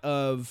lot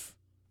of,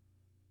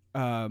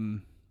 how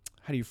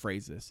do you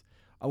phrase this?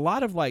 A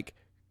lot of like,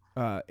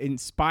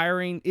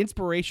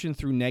 inspiration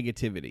through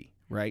negativity,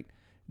 right?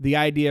 The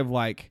idea of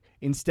like,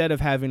 instead of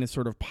having a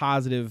sort of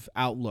positive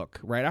outlook,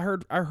 right?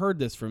 I heard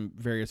this from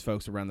various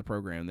folks around the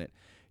program that,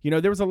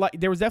 there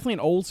was definitely an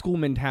old school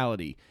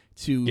mentality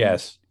to,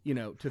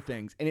 to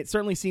things. And it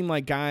certainly seemed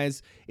like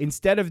guys,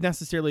 instead of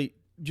necessarily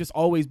just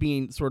always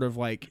being sort of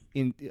like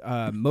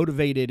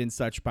motivated and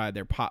such by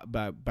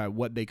by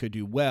what they could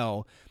do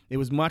well, it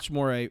was much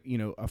more a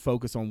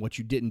focus on what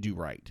you didn't do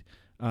right.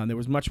 There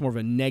was much more of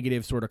a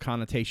negative sort of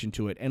connotation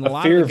to it, and a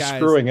lot fear of the guys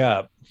screwing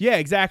up. Yeah,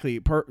 exactly.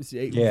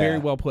 Very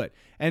well put.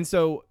 And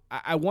so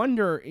I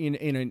wonder,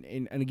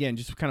 and again,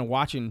 just kind of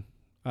watching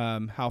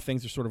how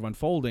things are sort of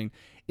unfolding,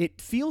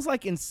 it feels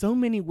like in so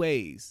many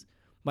ways,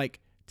 like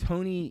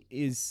Tony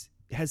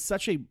has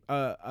such a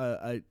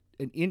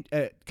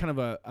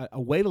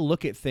way to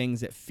look at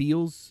things that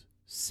feels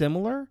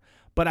similar,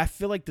 but I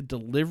feel like the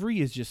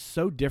delivery is just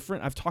so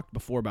different. I've talked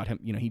before about him,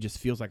 he just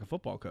feels like a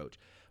football coach,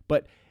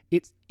 but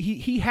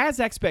he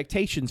has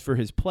expectations for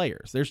his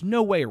players. There's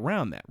no way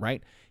around that,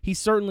 right? He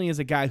certainly is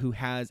a guy who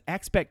has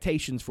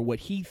expectations for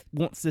what he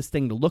wants this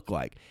thing to look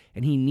like,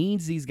 and he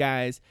needs these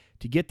guys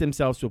to get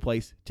themselves to a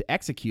place to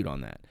execute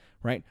on that,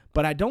 right?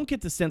 But I don't get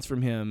the sense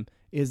from him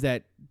is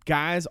that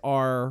guys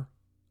are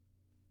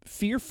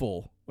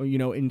fearful,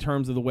 in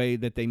terms of the way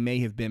that they may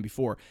have been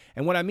before.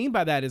 And what I mean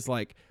by that is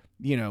like,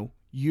 you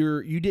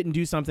didn't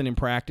do something in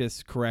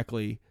practice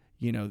correctly,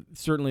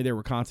 certainly there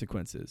were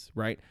consequences,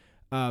 right?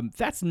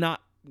 That's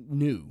not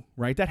new,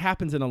 right? That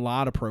happens in a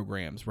lot of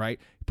programs, right?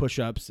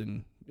 Push-ups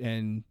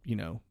and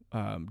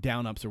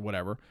down-ups or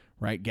whatever,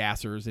 right?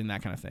 Gassers and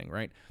that kind of thing,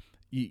 right?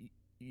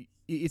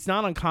 It's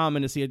not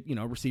uncommon to see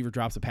a receiver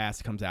drops a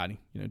pass, comes out,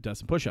 and does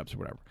some push-ups or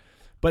whatever.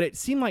 But it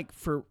seemed like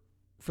for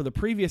the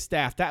previous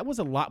staff, that was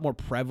a lot more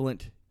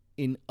prevalent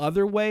in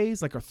other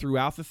ways, like or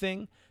throughout the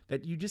thing,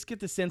 that you just get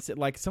the sense that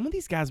like some of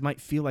these guys might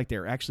feel like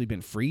they're actually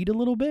been freed a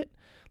little bit.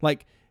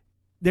 Like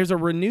there's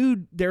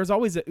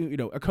always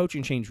a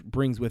coaching change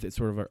brings with it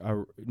sort of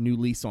a new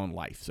lease on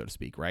life, so to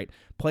speak, right?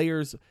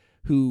 Players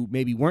who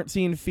maybe weren't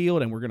seeing the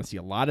field, and we're going to see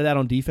a lot of that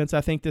on defense,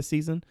 I think, this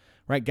season,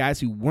 right? Guys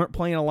who weren't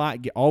playing a lot,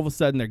 all of a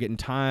sudden they're getting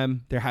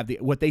time. They have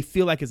what they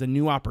feel like is a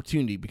new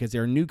opportunity because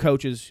they're new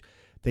coaches.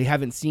 They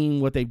haven't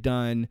seen what they've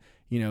done.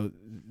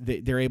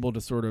 They're able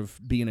to sort of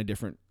be in a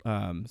different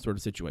sort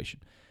of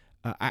situation.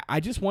 I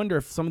just wonder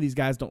if some of these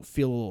guys don't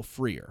feel a little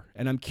freer,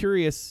 and I'm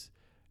curious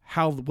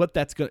what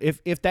that's going to,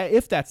 if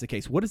that's the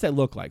case, what does that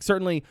look like?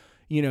 Certainly,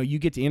 you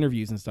get to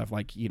interviews and stuff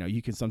like,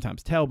 you can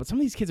sometimes tell, but some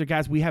of these kids are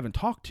guys we haven't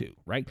talked to,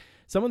 right?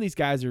 Some of these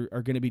guys are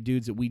going to be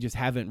dudes that we just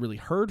haven't really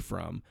heard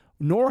from,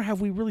 nor have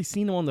we really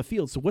seen them on the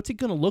field. So what's it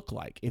going to look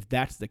like if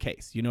that's the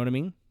case? You know what I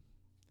mean?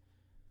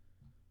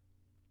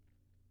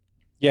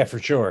 Yeah, for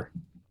sure.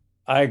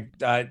 I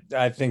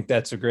think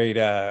that's a great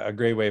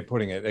way of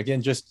putting it.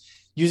 Again, just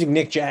using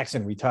Nick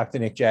Jackson. We talked to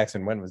Nick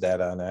Jackson. When was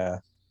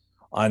that?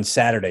 On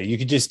Saturday. You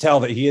could just tell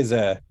that he is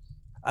a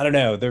I don't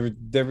know.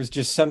 There was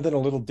just something a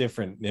little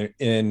different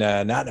in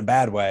not in a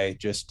bad way.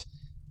 Just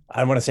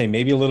I want to say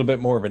maybe a little bit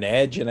more of an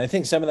edge, and I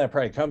think some of that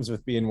probably comes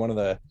with being one of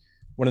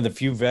the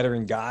few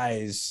veteran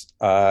guys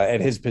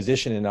at his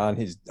position and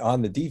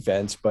on the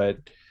defense. But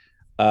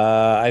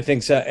I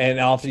think so, and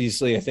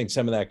obviously I think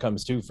some of that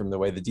comes too from the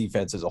way the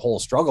defense as a whole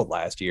struggled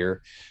last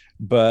year.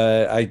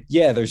 But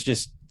there's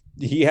just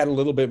he had a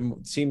little bit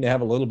seemed to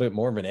have a little bit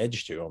more of an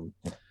edge to him,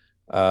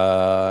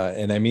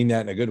 and I mean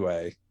that in a good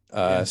way.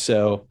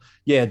 So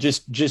yeah,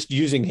 just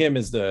using him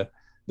as the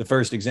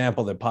first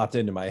example that popped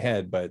into my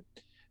head, but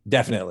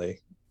definitely.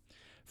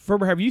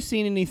 Ferber, have you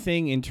seen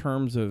anything in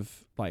terms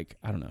of like,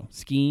 I don't know,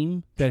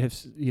 scheme that have,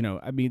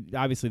 I mean,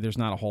 obviously there's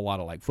not a whole lot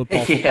of like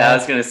football. Yeah, I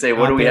was going to say,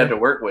 what do we have to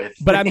work with?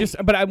 But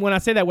when I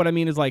say that, what I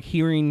mean is like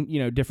hearing,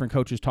 different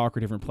coaches talk or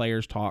different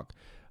players talk.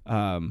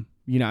 I'm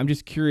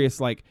just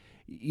curious, like,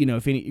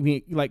 if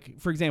any, like,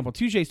 for example,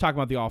 Tuja's talking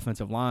about the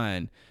offensive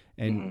line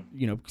and,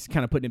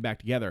 kind of putting it back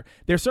together.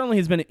 There certainly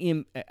has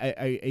been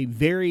a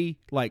very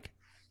like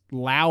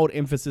loud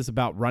emphasis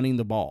about running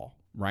the ball.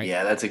 Right.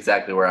 Yeah, that's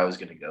exactly where I was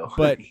going to go.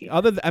 But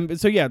other than,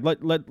 so yeah,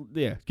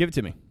 give it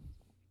to me.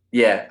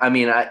 Yeah, I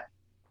mean, I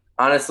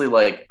honestly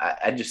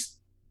I just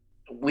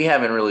we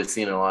haven't really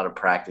seen a lot of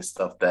practice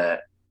stuff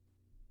that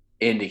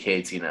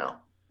indicates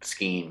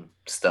scheme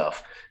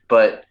stuff.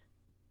 But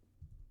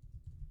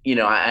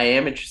I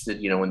am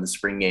interested when the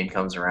spring game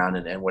comes around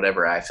and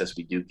whatever access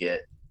we do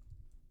get,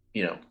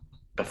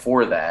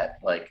 before that,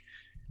 like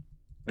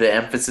the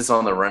emphasis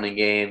on the running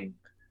game.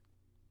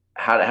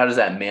 How does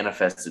that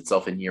manifest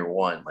itself in year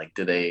one? Like,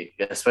 do they,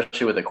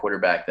 especially with a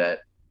quarterback that,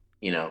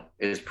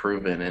 is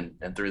proven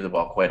and threw the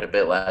ball quite a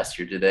bit last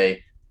year, do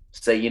they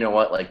say,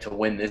 like to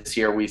win this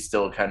year, we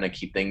still kind of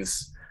keep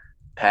things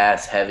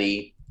pass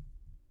heavy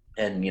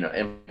and,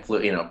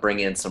 bring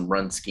in some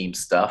run scheme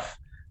stuff?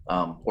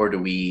 Or do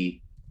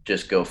we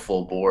just go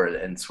full board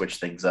and switch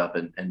things up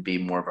and be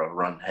more of a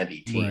run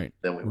heavy team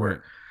than we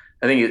were?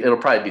 I think it'll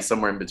probably be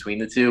somewhere in between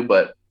the two,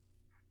 but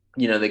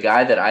the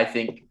guy that I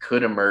think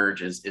could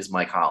emerge is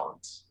Mike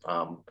Hollins.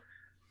 I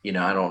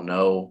don't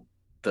know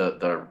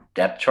the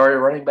depth chart at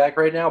running back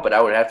right now, but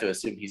I would have to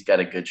assume he's got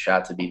a good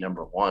shot to be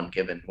number one,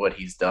 given what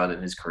he's done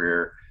in his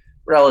career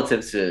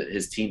relative to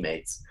his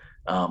teammates.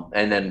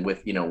 And then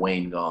with,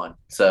 Wayne gone.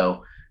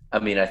 So, I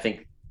mean, I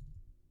think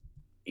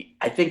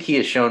he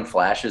has shown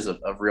flashes of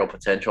real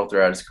potential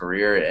throughout his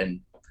career.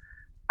 And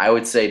I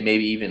would say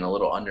maybe even a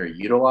little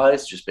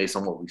underutilized just based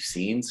on what we've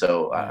seen.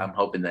 So I'm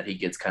hoping that he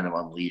gets kind of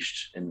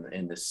unleashed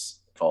in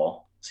this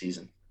fall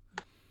season.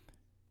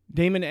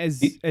 Damon,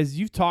 as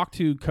you've talked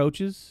to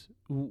coaches,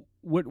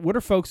 what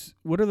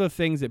are the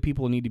things that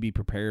people need to be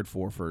prepared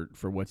for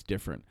what's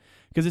different?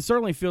 Because it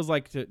certainly feels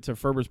like, to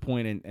Ferber's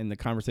point and the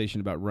conversation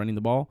about running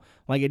the ball,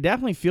 like it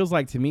definitely feels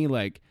like to me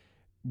like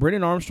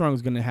Brennan Armstrong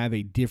is going to have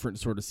a different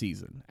sort of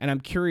season. And I'm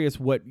curious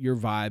what your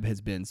vibe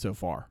has been so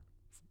far.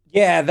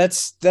 Yeah,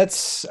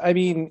 I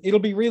mean, it'll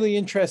be really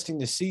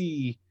interesting to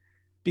see,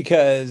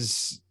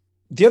 because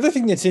the other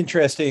thing that's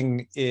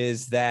interesting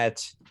is that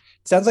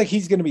it sounds like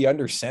he's going to be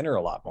under center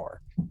a lot more,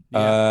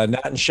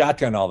 not in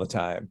shotgun all the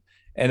time.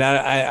 And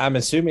I'm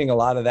assuming a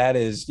lot of that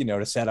is,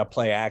 to set up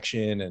play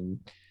action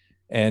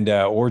and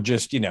or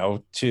just,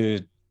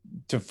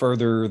 to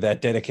further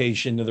that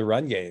dedication to the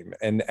run game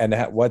and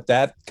how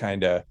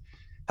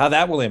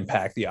that will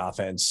impact the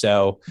offense.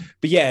 So,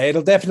 but yeah,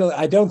 it'll definitely,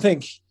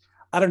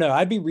 I don't know.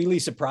 I'd be really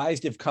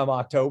surprised if come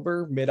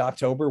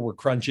mid-October, we're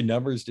crunching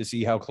numbers to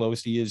see how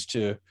close he is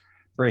to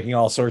breaking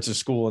all sorts of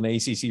school and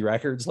ACC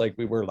records like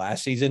we were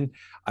last season.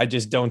 I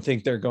just don't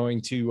think they're going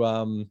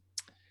to,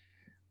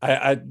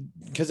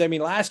 because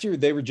last year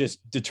they were just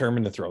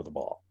determined to throw the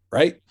ball,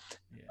 right?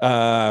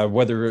 Yeah.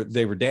 Whether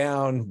they were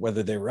down,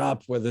 whether they were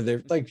up, whether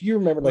they're like, you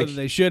remember, like whether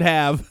they should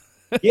have,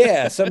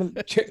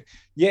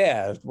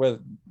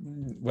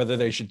 whether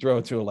they should throw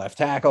it to a left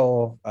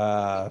tackle,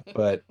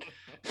 but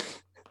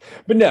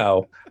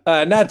no,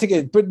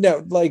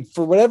 like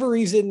for whatever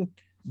reason,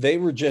 they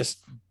were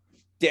just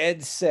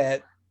dead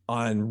set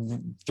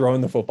on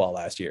throwing the football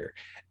last year.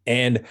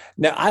 And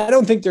now I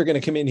don't think they're going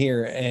to come in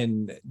here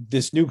and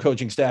this new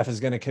coaching staff is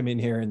going to come in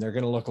here and they're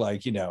going to look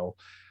like,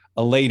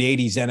 a late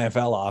 80s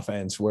NFL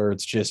offense where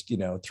it's just,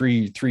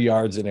 3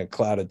 yards in a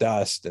cloud of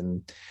dust.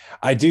 And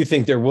I do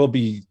think there will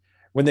be,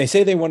 when they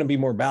say they want to be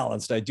more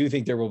balanced, I do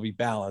think there will be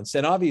balance.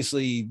 And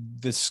obviously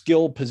the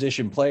skill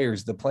position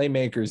players, the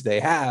playmakers they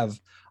have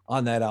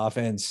on that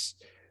offense,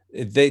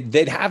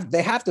 they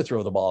have to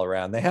throw the ball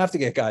around. They have to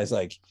get guys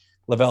like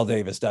Lavelle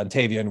Davis,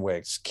 Dontavian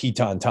Wicks,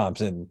 Keaton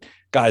Thompson,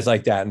 guys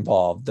like that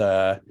involved.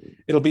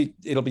 It'll be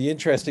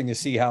interesting to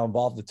see how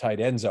involved the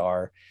tight ends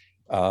are.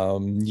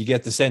 You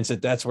get the sense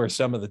that that's where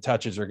some of the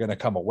touches are going to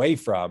come away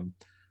from,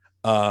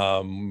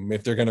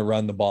 if they're going to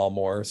run the ball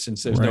more,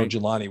 since there's no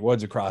Jelani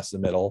Woods across the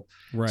middle.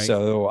 Right.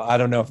 So I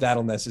don't know if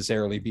that'll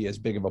necessarily be as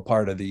big of a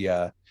part of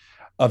the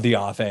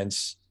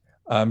offense.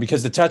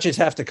 because the touches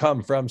have to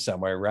come from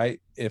somewhere,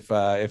 right? If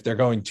they're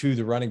going to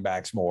the running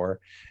backs more,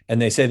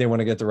 and they say they want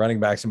to get the running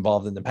backs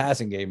involved in the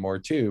passing game more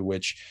too,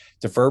 which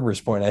to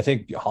Ferber's point, I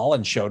think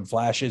Holland showed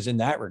flashes in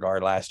that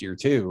regard last year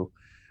too.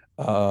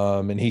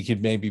 And he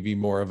could maybe be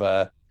more of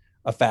a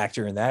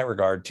factor in that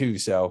regard too.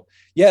 So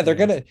yeah, they're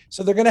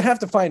gonna have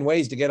to find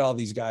ways to get all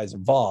these guys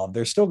involved.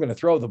 They're still gonna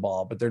throw the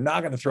ball, but they're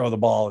not gonna throw the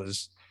ball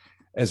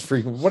as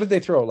frequent. What did they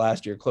throw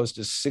last year? Close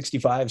to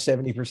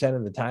 65-70%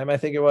 of the time, I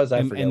think it was.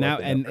 I forget.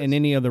 And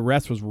any of the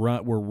rest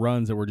were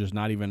runs that were just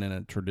not even in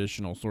a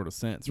traditional sort of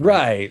sense,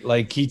 right?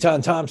 Like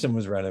Keaton Thompson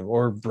was running,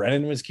 or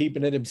Brennan was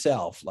keeping it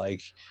himself,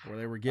 like, or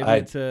they were giving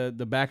it to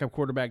the backup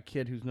quarterback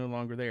kid who's no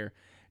longer there.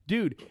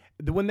 Dude,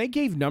 when they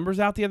gave numbers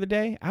out the other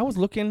day, I was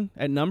looking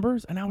at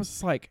numbers and I was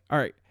just like, all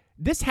right,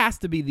 this has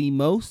to be the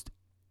most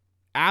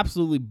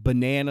absolutely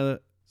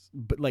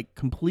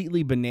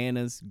completely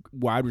bananas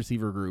wide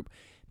receiver group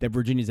that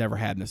Virginia's ever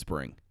had in the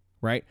spring,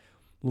 right?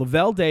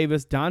 Lavelle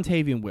Davis,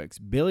 Dontavian Wicks,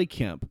 Billy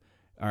Kemp,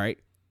 all right?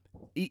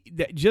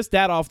 Just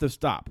that off the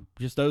stop,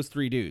 just those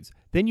three dudes.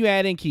 Then you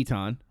add in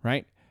Keaton,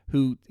 right?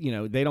 Who,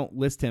 they don't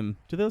list him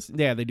to this.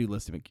 Yeah, they do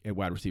list him at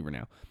wide receiver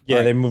now. Yeah,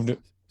 right. They moved it.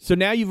 So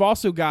now you've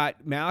also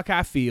got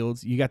Malachi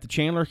Fields, you got the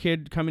Chandler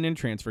kid coming in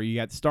transfer, you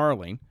got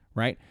Starling,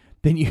 right?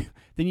 Then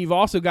you've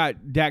also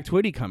got Dak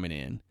Twitty coming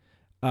in,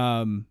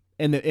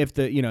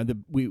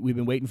 we've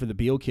been waiting for the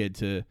Beal kid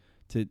to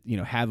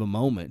have a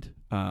moment,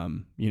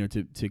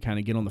 to kind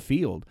of get on the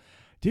field,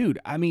 dude.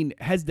 I mean,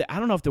 I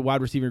don't know if the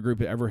wide receiver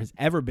group has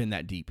ever been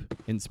that deep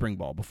in spring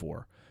ball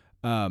before,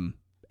 and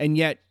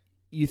yet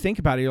you think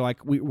about it, you're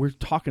like, we're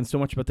talking so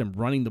much about them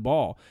running the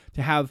ball,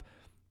 to have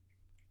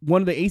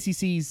one of the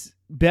ACC's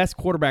best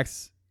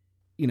quarterbacks,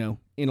 in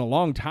a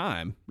long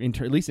time,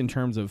 at least in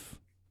terms of,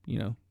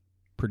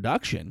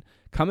 production,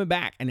 coming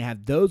back and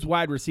have those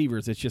wide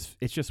receivers. It's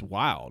just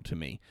wild to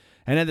me.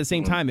 And at the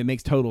same time, it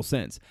makes total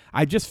sense.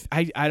 I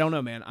don't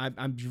know, man.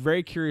 I'm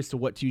very curious to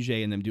what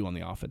TJ and them do on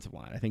the offensive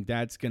line. I think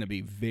that's going to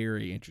be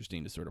very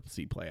interesting to sort of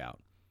see play out.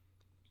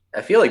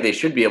 I feel like they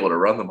should be able to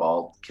run the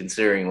ball,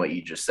 considering what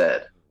you just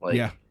said. Like,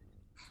 yeah.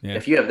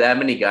 If you have that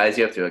many guys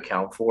you have to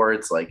account for,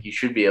 it's like you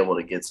should be able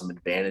to get some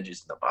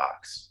advantages in the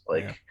box.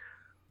 Like,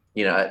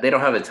 they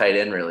don't have a tight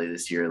end really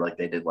this year like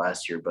they did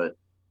last year, but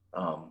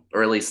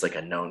or at least like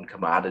a known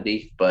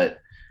commodity. But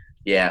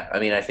yeah, I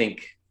mean, I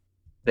think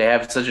they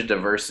have such a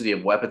diversity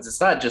of weapons. It's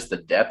not just the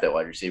depth at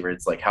wide receiver.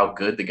 It's like how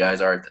good the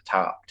guys are at the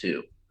top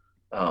too.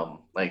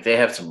 Like they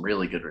have some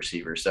really good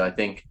receivers. So I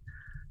think,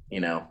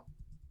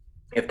 I'm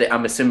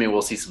assuming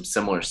we'll see some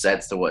similar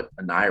sets to what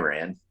Anai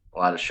ran. A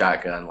lot of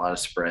shotgun, a lot of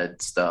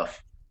spread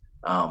stuff.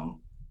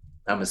 I'm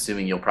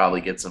assuming you'll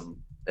probably get some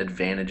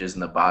advantages in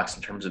the box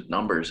in terms of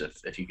numbers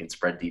if you can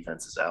spread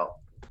defenses out.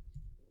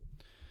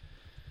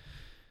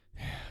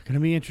 Going to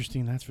be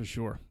interesting, that's for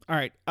sure. All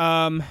right,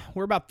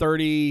 we're about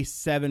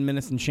 37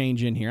 minutes and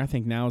change in here. I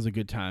think now is a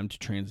good time to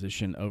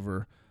transition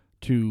over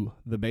to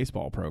the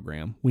baseball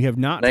program. We have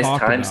not nice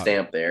talked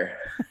timestamp there.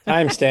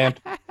 Timestamp.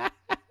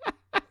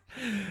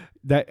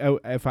 That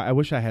I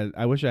wish I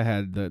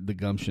had the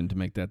gumption to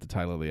make that the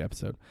title of the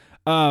episode.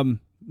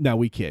 No,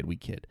 we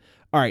kid.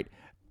 All right.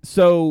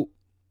 So,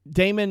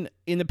 Damon,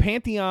 in the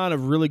pantheon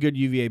of really good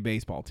UVA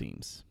baseball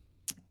teams,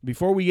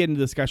 before we get into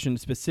discussion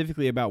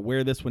specifically about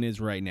where this one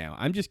is right now,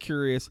 I'm just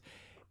curious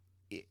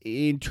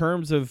in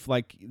terms of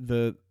like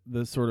the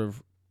sort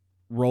of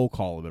roll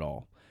call of it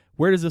all.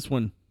 Where does this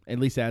one, at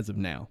least as of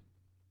now,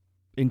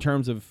 in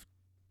terms of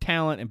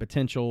talent and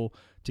potential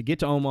to get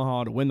to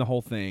Omaha to win the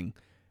whole thing,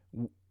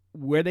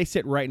 where they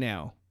sit right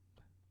now,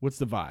 what's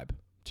the vibe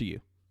to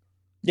you?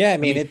 Yeah, I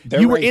mean,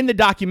 you were in the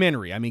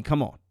documentary. I mean,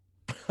 come on.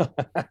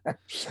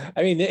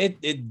 I mean,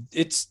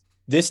 it's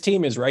this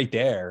team is right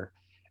there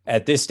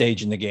at this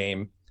stage in the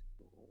game,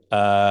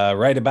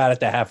 right about at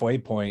the halfway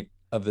point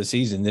of the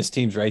season. This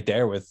team's right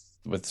there with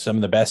some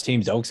of the best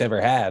teams Oaks ever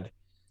had.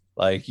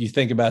 Like you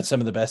think about some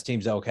of the best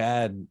teams Oak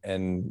had,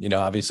 and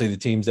obviously the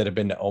teams that have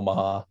been to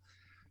Omaha,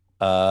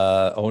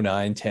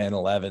 09, 10,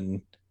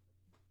 11,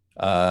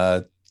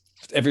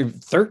 every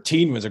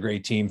 13 was a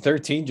great team.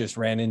 13 just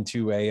ran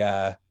into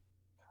a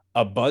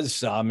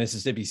buzzsaw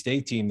Mississippi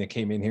State team that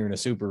came in here in a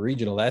super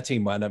regional. That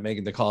team wound up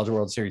making the College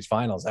World Series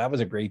finals. That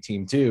was a great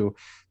team too.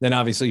 Then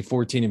obviously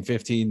 14 and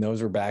 15,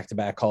 those were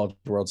back-to-back College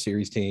World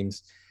Series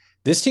teams.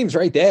 This team's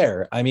right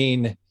there. I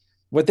mean,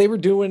 what they were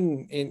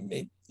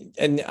doing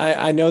and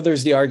I know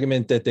there's the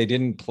argument that they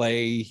didn't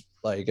play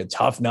like a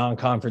tough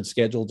non-conference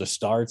schedule to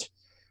start.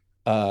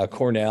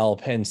 Cornell,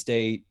 Penn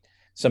State,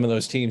 some of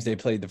those teams they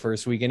played the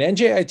first week, and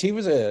NJIT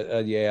was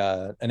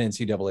an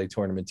NCAA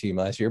tournament team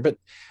last year. But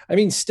I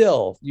mean,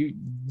 still,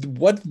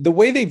 the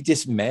way they've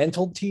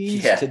dismantled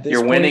teams. Yeah, to this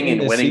you're winning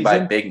and winning season, by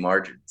big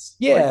margins.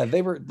 Yeah,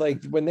 they were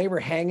like when they were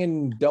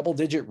hanging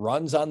double-digit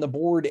runs on the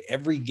board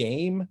every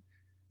game.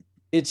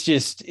 It's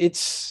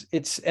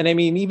and I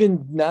mean,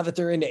 even now that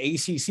they're into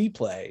ACC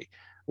play,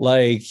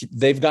 like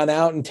they've gone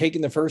out and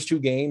taken the first two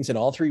games in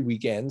all 3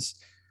 weekends.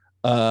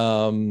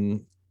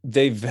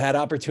 They've had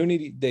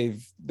opportunity.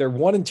 They're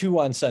 1-2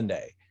 on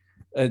Sunday.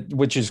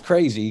 which is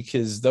crazy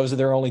because those are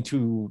their only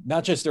two,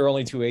 not just their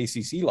only two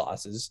ACC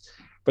losses,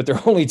 but their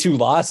only two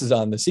losses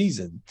on the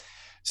season.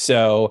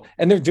 So,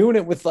 and they're doing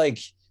it with like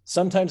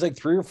sometimes like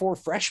 3 or 4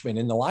 freshmen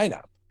in the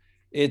lineup.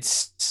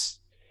 It's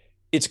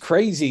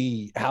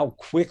crazy how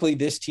quickly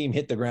this team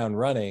hit the ground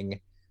running,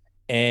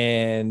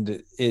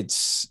 and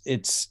it's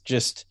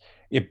just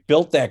it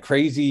built that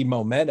crazy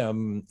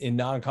momentum in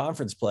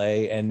non-conference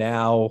play, and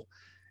now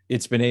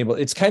it's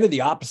kind of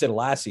the opposite of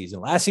last season.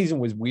 Last season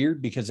was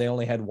weird because they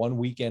only had one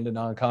weekend of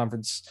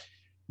non-conference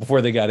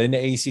before they got into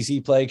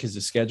ACC play because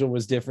the schedule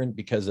was different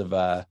because of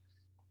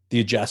the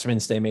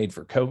adjustments they made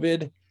for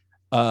COVID.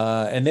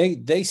 And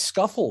they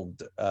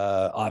scuffled,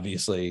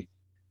 obviously.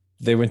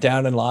 They went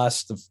down and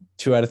lost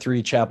 2 out of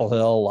 3 Chapel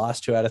Hill,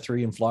 lost 2 out of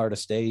 3 in Florida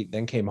State,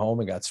 then came home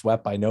and got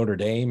swept by Notre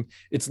Dame.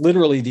 It's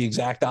literally the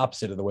exact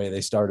opposite of the way they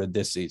started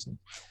this season.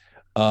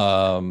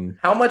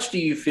 How much do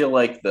you feel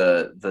like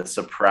the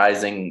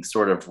surprising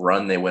sort of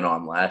run they went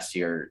on last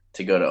year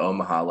to go to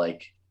Omaha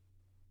like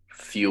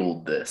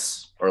fueled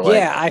this, or like,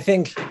 yeah, I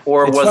think,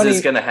 or was funny,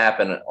 this going to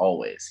happen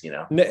always? You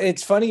know,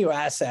 it's funny you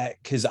ask that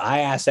because I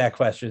asked that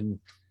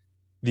question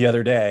the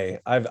other day.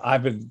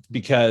 I've been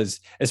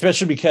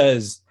especially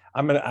because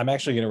I'm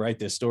actually gonna write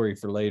this story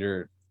for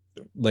later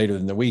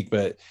in the week,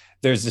 but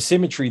there's the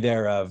symmetry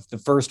there of the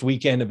first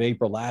weekend of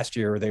April last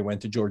year they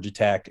went to Georgia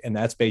Tech, and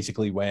that's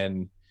basically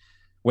when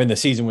the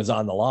season was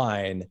on the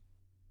line,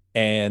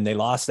 and they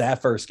lost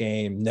that first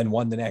game, then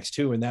won the next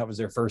 2, and that was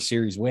their first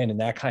series win,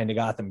 and that kind of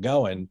got them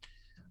going.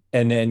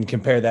 And then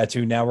compare that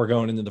to now we're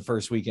going into the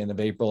first weekend of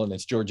April, and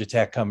it's Georgia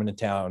Tech coming to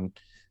town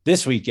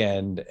this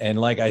weekend, and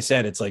like I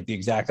said, it's like the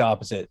exact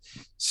opposite.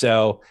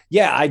 So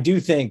yeah, I do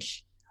think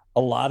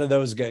a lot of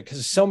those guys,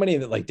 because so many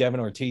that like Devin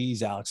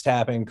Ortiz, Alex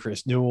Tappan,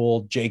 Chris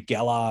Newell, Jake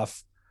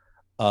Geloff,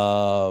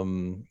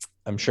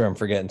 I'm sure I'm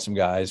forgetting some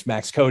guys,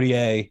 Max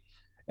Codier,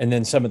 and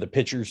then some of the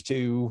pitchers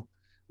too.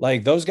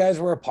 Like those guys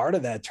were a part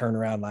of that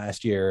turnaround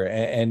last year.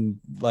 And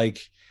like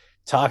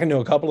talking to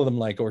a couple of them,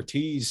 like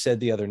Ortiz said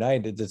the other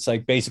night, it's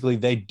like basically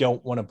they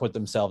don't want to put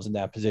themselves in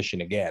that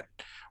position again,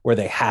 where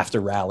they have to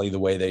rally the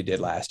way they did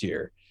last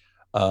year.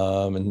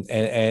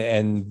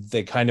 And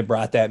they kind of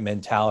brought that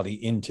mentality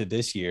into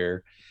this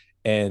year,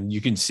 and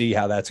you can see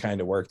how that's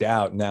kind of worked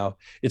out. Now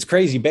it's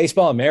crazy.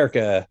 Baseball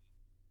America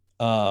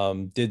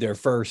did their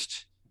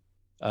first,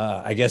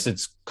 I guess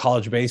it's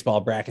college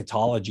baseball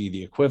bracketology,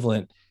 the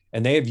equivalent,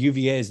 and they have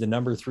UVA as the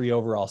number 3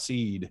 overall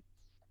seed,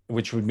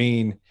 which would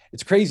mean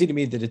it's crazy to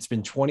me that it's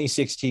been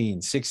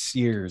 2016, 6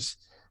 years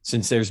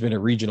since there's been a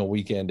regional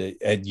weekend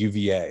at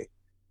UVA.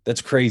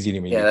 That's crazy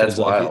to me. Yeah, that's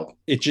wild. Like,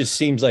 it just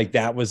seems like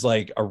that was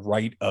like a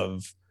rite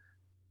of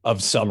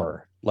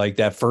summer. Like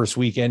that first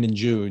weekend in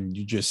June,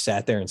 you just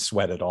sat there and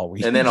sweated all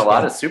week. And then a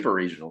lot of super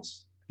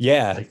regionals.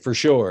 Yeah, for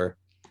sure.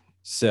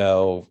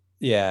 So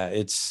yeah,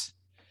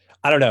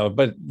 I don't know.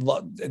 But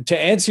to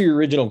answer your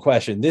original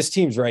question, this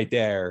team's right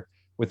there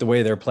with the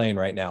way they're playing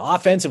right now.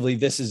 Offensively,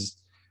 this is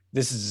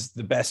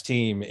the best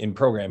team in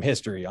program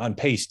history, on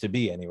pace to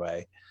be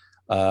anyway.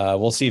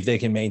 We'll see if they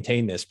can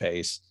maintain this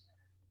pace,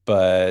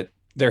 but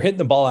they're hitting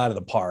the ball out of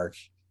the park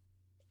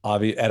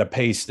at a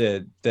pace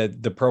that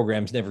the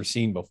program's never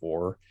seen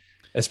before,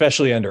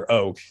 especially under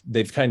Oak.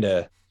 They've kind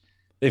of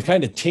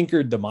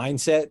tinkered the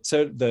mindset,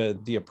 so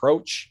the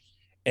approach,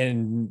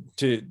 and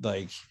to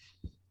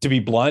be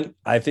blunt,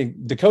 I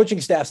think the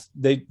coaching staff,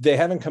 they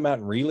haven't come out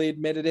and really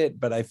admitted it,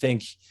 but I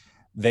think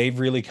they've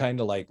really kind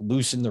of like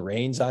loosened the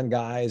reins on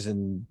guys.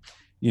 And,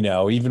 you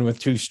know, even with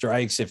 2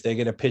 strikes, if they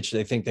get a pitch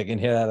they think they can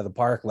hit out of the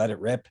park, let it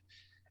rip.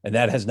 And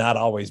that has not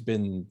always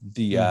been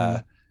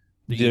the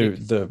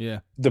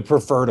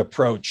preferred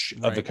approach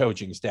of the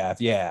coaching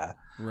staff. Yeah.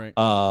 Right.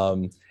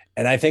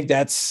 And I think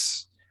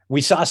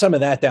we saw some of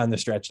that down the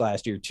stretch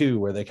last year too,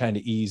 where they kind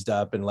of eased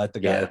up and let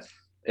the guys.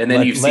 Yeah. And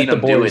then you've seen them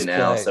do it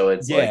now. Play. So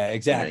it's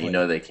exactly. You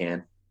know they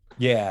can.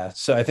 Yeah.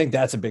 So I think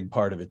that's a big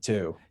part of it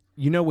too.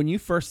 You know, when you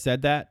first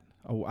said that,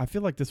 I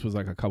feel like this was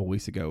like a couple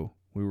weeks ago.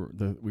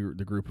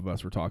 The group of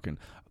us were talking.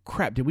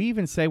 Crap, did we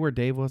even say where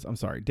Dave was? I'm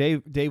sorry.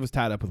 Dave was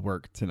tied up with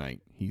work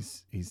tonight.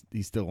 He's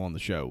still on the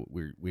show.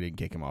 We didn't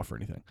kick him off or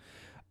anything.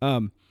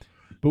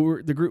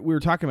 But the group we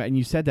were talking about, and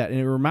you said that, and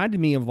it reminded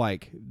me of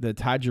like the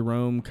Ty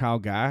Jerome, Kyle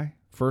Guy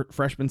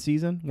freshman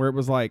season, where it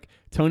was like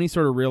Tony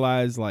sort of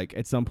realized like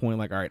at some point,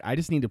 like, all right, I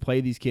just need to play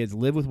these kids,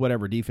 live with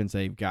whatever defense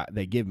they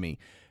give me,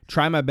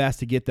 try my best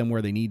to get them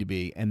where they need to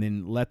be, and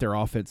then let their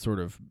offense sort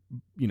of,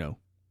 you know,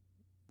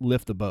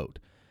 lift the boat.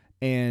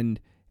 And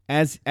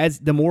as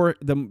that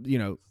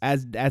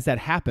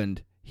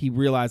happened, he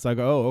realized like,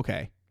 oh,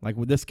 okay, like,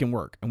 well, this can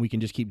work, and we can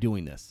just keep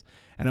doing this.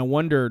 And I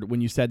wondered when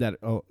you said that,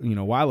 a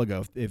while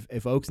ago,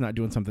 if Oak's not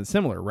doing something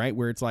similar, right?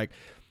 Where it's like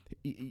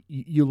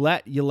you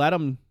let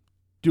them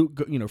do,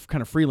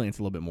 kind of freelance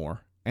a little bit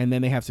more, and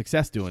then they have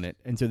success doing it,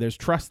 and so there's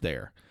trust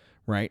there,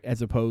 right?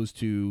 As opposed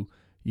to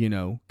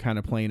kind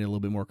of playing it a little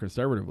bit more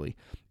conservatively.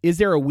 Is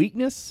there a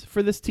weakness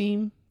for this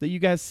team that you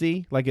guys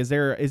see? Like, is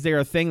there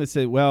a thing that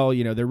says, well,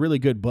 they're really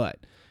good, but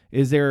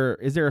is there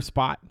a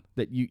spot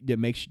that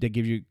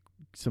gives you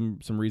some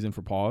reason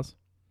for pause?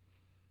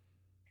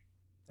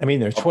 I mean,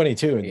 they're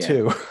 22 and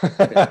 2.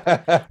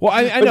 Well,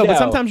 I know, but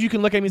sometimes you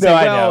can look at me and say,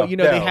 well,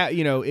 they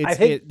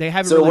have, they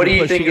haven't. So really what do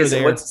you think is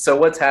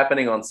what's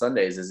happening on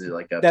Sundays? Is it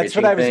like a that's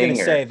what I was going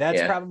to say?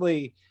 That's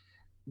probably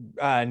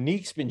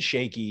Neek's been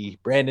shaky.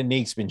 Brandon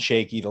Neek's been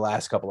shaky the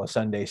last couple of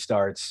Sunday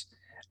starts.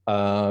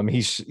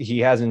 He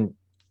hasn't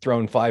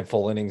thrown 5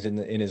 full innings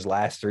in his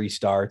last 3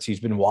 starts. He's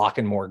been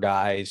walking more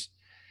guys.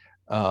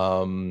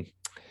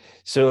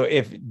 So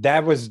if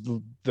that was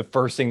the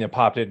first thing that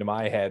popped into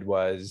my head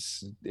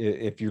was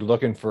if you're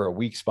looking for a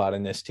weak spot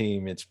in this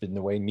team, it's been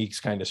the way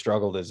Neek's kind of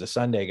struggled as a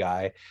Sunday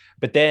guy.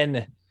 But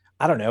then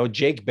I don't know,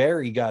 Jake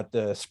Berry got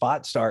the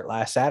spot start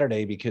last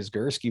Saturday because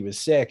Gursky was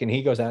sick, and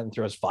he goes out and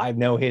throws 5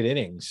 no-hit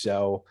innings.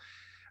 So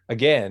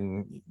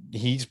again,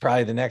 he's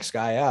probably the next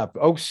guy up.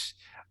 Oaks,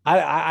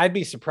 I'd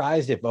be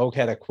surprised if Oak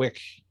had a quick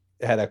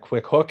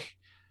hook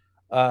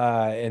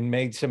and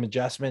made some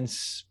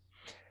adjustments.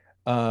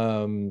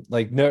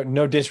 Like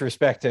no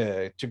disrespect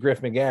to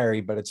Griff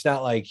McGarry, but it's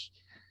not like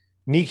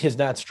Neek has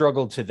not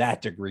struggled to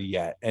that degree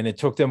yet. And it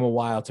took them a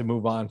while to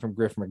move on from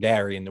Griff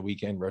McGarry in the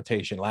weekend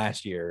rotation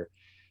last year.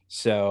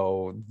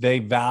 So they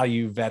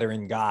value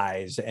veteran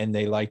guys, and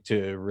they like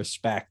to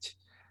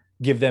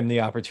give them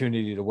the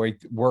opportunity to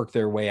work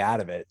their way out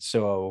of it.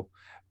 So,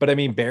 but I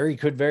mean, Barry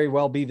could very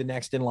well be the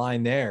next in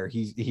line there.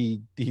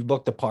 He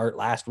looked the part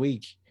last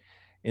week,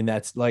 and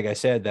that's, like I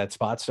said, that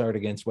spot start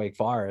against Wake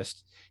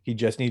Forest. He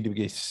just needed to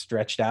get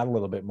stretched out a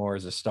little bit more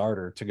as a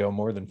starter to go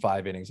more than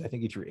 5 innings. I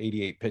think he threw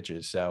 88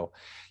 pitches. So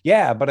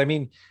yeah, but I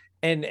mean,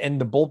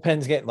 and the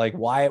bullpen's getting, like,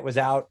 Wyatt was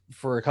out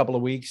for a couple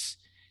of weeks.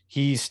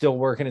 He's still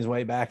working his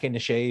way back into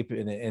shape,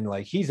 and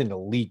like, he's an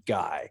elite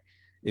guy.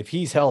 If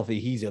he's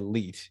healthy, he's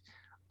elite.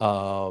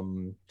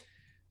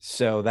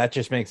 So that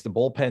just makes the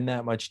bullpen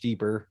that much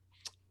deeper.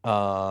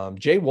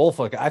 Jay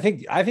Wolfick, I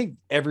think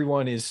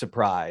everyone is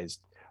surprised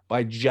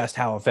by just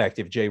how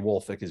effective Jay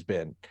Wolfick has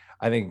been.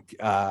 I think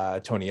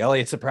Tony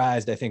Elliott's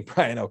surprised. I think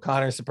Brian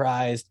O'Connor's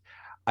surprised.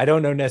 I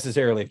don't know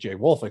necessarily if Jay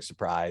Wolfick's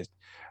surprised,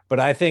 but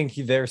I think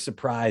they're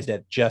surprised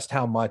at just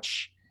how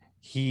much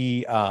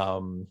he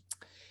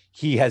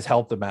has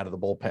helped them out of the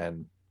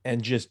bullpen,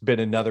 and just been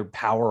another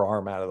power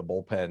arm out of the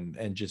bullpen,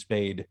 and just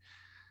made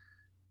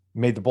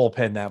the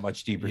bullpen that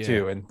much deeper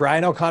too. And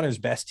Brian O'Connor's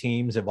best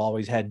teams have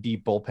always had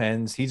deep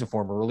bullpens. He's a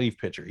former relief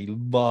pitcher. He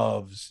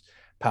loves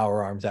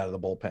power arms out of the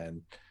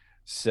bullpen.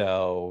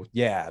 So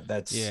yeah,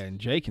 and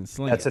Jay can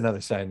sling. That's another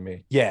sign to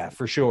me. Yeah,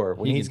 for sure.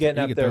 When he's getting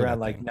up there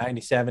around like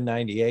 97,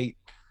 98.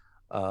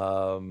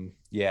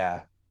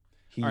 Yeah.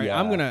 All right,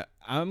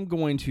 I'm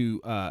going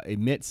to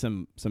admit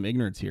some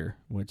ignorance here,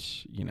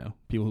 which,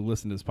 people who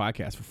listen to this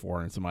podcast for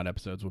 400 and some odd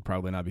episodes would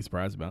probably not be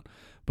surprised about.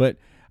 But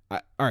all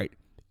right,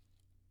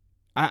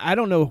 I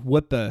don't know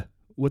what the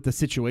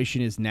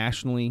situation is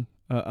nationally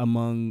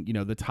among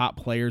the top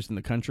players in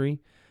the country.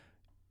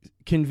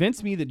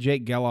 Convince me that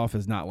Jake Geloff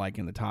is not like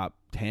in the top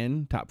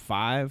 10, top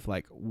 5.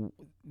 Like,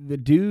 the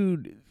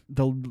dude,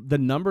 the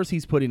numbers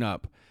he's putting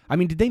up. I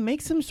mean, did they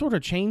make some sort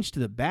of change to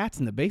the bats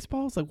and the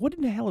baseballs? Like, what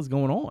in the hell is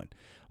going on?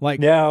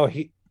 Like, no,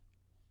 he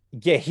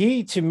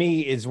to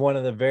me is one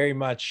of the very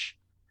much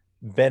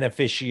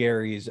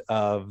beneficiaries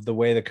of the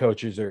way the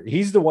coaches are.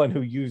 He's the one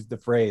who used the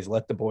phrase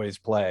 "let the boys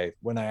play"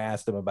 when I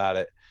asked him about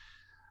it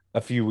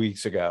a few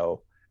weeks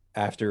ago.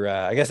 After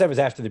I guess that was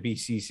after the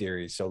BC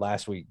series, so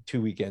last week,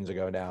 2 weekends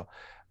ago now.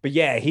 But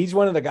yeah, he's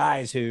one of the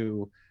guys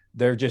who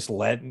they're just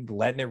letting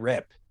it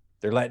rip.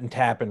 They're letting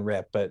tap and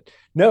rip. But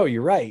no,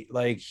 you're right.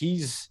 Like,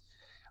 it's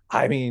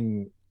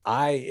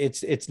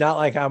not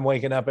like I'm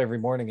waking up every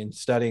morning and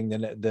studying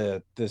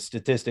the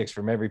statistics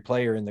from every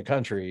player in the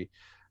country.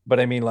 But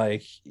I mean,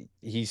 like,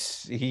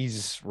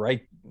 he's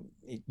right.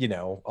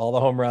 All the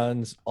home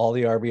runs, all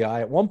the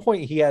RBI. At one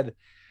point he had,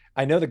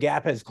 I know the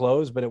gap has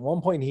closed, but at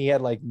one point he had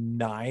like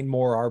 9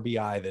 more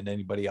RBI than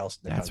anybody else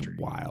in the country.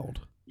 That's wild.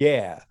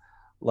 Yeah.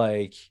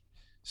 Like,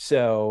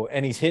 so,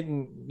 and he's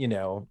hitting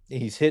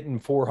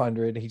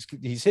 400.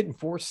 He's hitting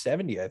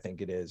 470, I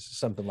think it is,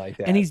 something like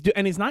that. And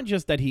he's not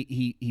just that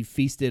he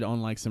feasted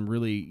on like some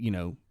really,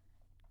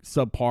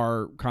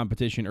 subpar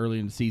competition early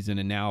in the season,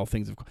 and now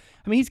things have,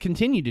 he's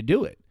continued to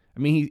do it.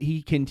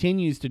 He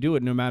continues to do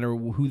it no matter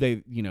who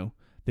they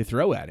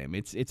throw at him.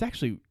 It's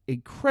actually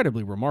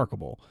incredibly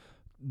remarkable,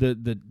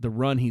 the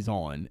run he's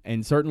on.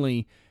 And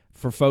certainly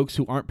for folks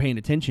who aren't paying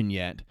attention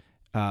yet,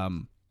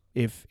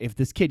 if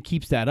this kid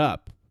keeps that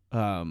up,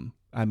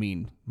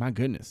 my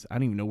goodness, I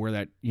don't even know where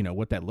that,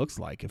 what that looks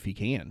like if he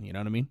can, you know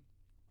what I mean?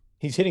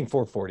 He's hitting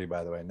 440,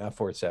 by the way, not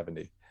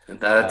 470.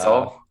 That's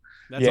all.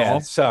 That's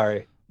all.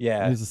 Sorry.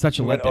 Yeah. This is such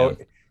a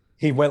letdown.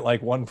 He went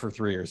like 1 for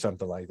 3 or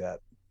something like that.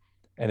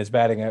 And his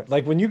batting,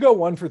 like, when you go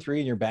 1 for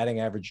 3 and your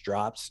batting average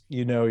drops,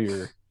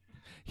 you're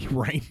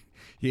right.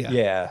 Yeah.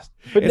 Yeah.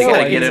 But they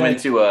got to get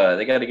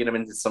him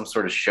into some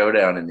sort of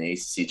showdown in the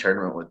ACC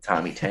tournament with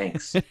Tommy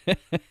Tanks.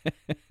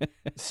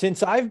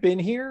 Since I've been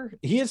here,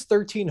 he has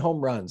 13 home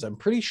runs. I'm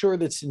pretty sure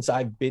that since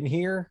I've been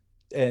here,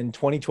 and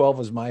 2012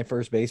 was my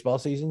first baseball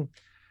season,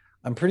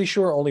 I'm pretty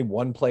sure only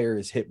one player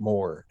has hit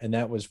more, and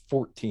that was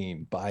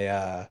 14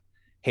 by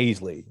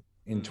Hazley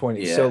in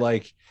 20. Yeah. So,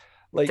 like,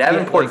 Like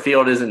Davenport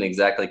Field isn't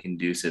exactly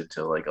conducive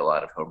to like a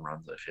lot of home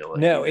runs, I feel like.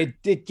 No,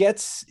 it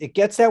gets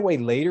that way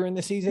later in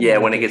the season. Yeah,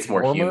 when it gets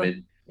more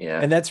humid.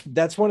 Yeah. And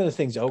that's one of the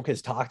things Oak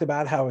has talked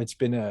about, how it's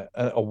been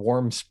a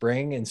warm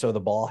spring, and so the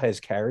ball has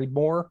carried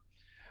more.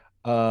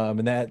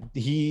 And that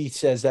he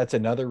says that's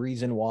another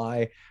reason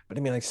why. But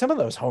I mean, like some of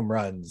those home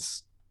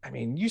runs, I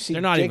mean, you see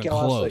they're not Jake even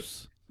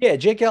Ellis, close.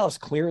 Jake Ellis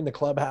clearing the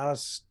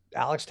clubhouse,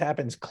 Alex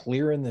Tappan's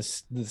clearing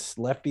this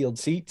left field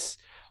seats.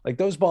 Like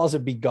those balls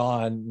would be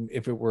gone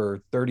if it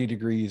were 30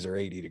 degrees or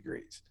 80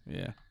 degrees.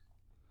 Yeah.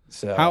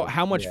 So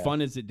how much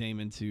fun is it,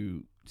 Damon,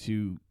 to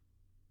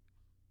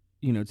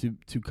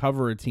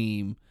cover a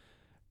team?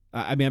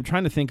 I mean, I'm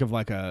trying to think of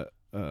like a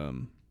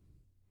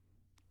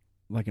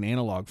like an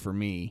analog for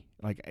me.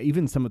 Like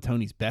even some of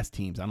Tony's best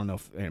teams. I don't know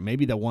if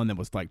maybe the one that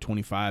was like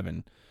 25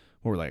 and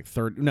or like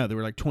third. No, they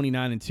were like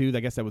 29-2. I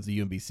guess that was the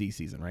UMBC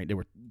season, right?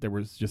 There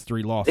was just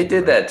 3 losses. They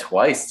did that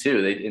twice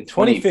too. In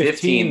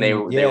 2015 they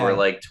were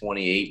like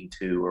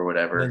 28-2 or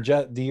whatever.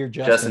 The year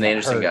Justin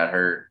Anderson got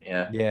hurt.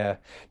 Yeah. Yeah.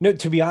 No,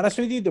 to be honest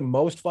with you, the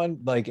most fun,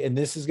 like, and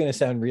this is going to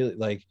sound really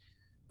like,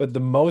 but the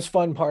most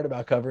fun part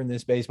about covering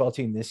this baseball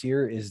team this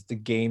year is the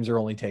games are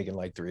only taking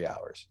like 3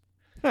 hours.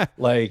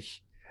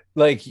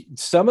 like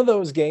some of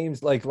those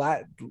games, like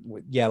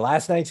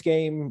last night's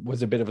game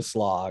was a bit of a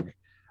slog.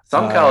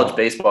 Some college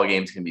baseball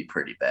games can be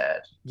pretty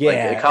bad. Yeah,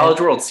 like the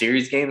College World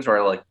Series games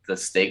where like the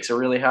stakes are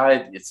really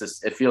high.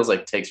 It feels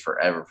like it takes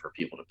forever for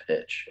people to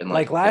pitch. And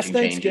like last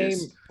night's game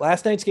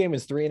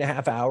was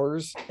 3.5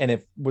 hours, and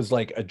it was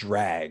like a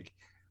drag.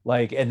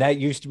 Like, and that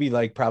used to be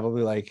like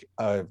probably like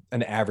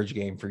an average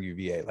game for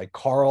UVA. Like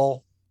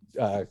Carl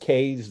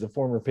Kays, the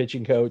former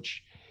pitching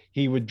coach,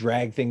 he would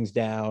drag things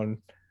down.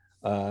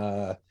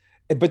 But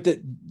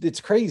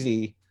it's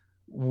crazy.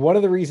 One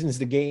of the reasons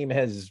the game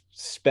has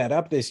sped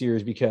up this year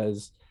is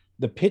because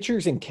the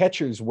pitchers and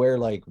catchers wear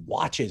like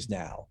watches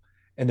now,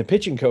 and the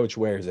pitching coach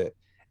wears it.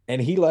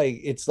 And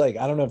it's like,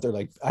 I don't know if they're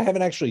like, I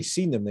haven't actually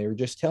seen them. They were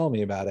just telling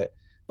me about it.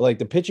 But like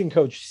the pitching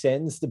coach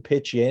sends the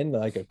pitch in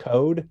like a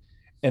code,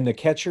 and the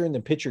catcher and the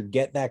pitcher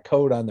get that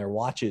code on their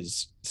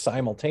watches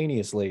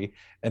simultaneously.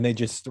 And they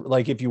just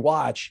like, if you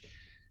watch,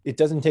 it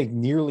doesn't take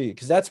nearly,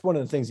 because that's one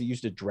of the things that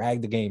used to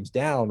drag the games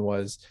down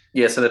was.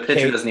 Yeah, so the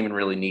pitcher doesn't even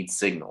really need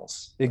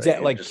signals.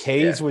 Exactly. Like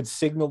Kays would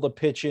signal the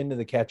pitch into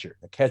the catcher.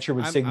 The catcher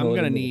would signal I'm it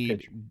gonna into need, the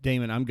pitcher.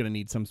 Damon, I'm going to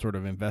need some sort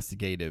of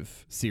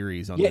investigative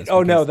series on this.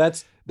 Oh, no,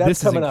 that's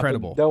this coming is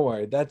incredible. Up. Don't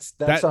worry. That's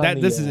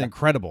this is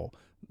incredible.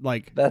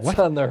 Like that's what?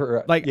 On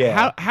the like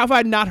how have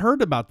I not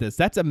heard about this?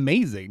 That's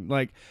amazing.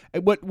 Like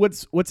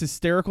what's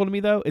hysterical to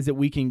me though is that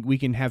we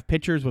can have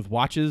pitchers with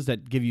watches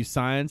that give you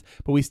signs,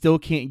 but we still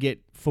can't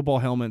get football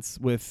helmets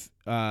with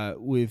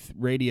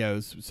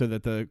radios so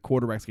that the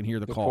quarterbacks can hear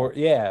the call.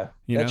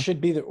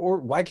 Should be or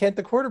why can't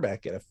the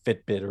quarterback get a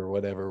Fitbit or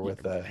whatever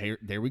with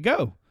there we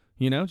go.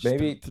 Just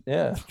maybe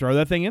throw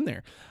that thing in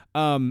there.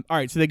 All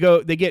right, so they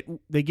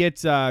get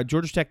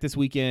Georgia Tech this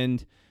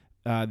weekend.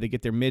 They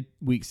get their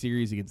midweek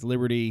series against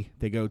Liberty.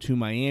 They go to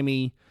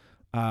Miami.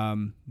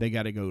 They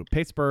got to go to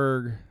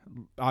Pittsburgh.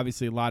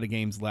 Obviously, a lot of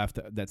games left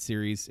that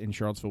series in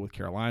Charlottesville with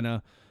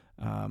Carolina,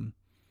 and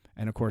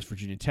of course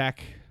Virginia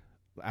Tech.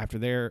 After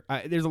there,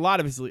 there's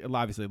obviously a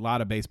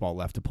lot of baseball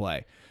left to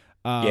play.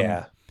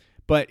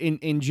 But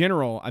in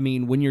general, I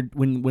mean,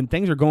 when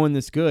things are going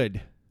this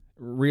good,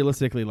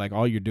 realistically, like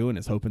all you're doing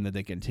is hoping that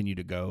they continue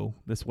to go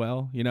this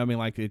well. You know what I mean?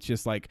 Like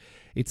it's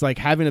like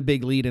having a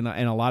big lead and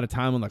a lot of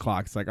time on the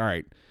clock. It's like, all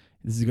right,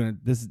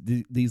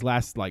 these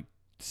last like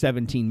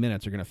 17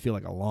 minutes are gonna feel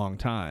like a long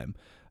time.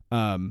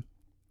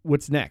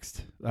 What's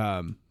next?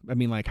 I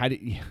mean, like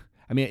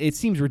it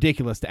seems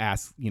ridiculous to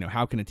ask,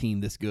 how can a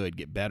team this good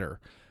get better?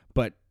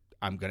 But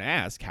I'm gonna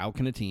ask, how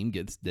can a team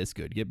get this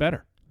good get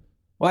better?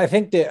 Well, I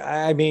think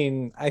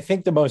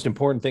the most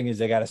important thing is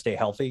they got to stay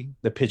healthy.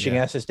 The pitching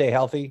has to stay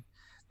healthy.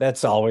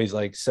 That's always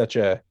like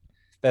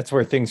that's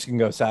where things can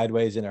go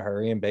sideways in a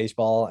hurry in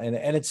baseball. And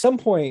at some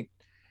point,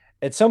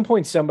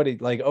 somebody,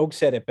 like Oak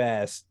said it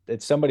best,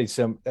 at some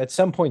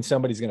point,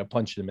 somebody's going to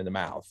punch them in the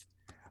mouth.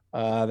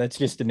 That's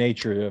just the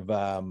nature of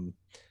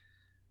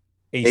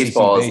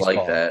baseball is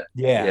like that.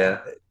 Yeah.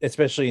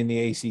 Especially in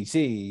the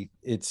ACC,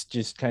 it's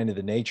just kind of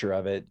the nature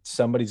of it.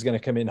 Somebody's going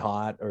to come in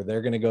hot, or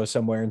they're going to go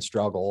somewhere and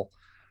struggle.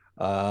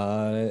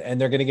 And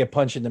they're going to get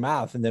punched in the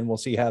mouth, and then we'll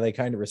see how they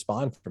kind of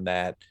respond from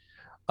that.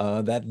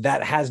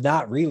 That has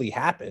not really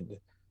happened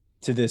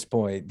to this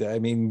point. I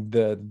mean,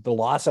 the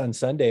loss on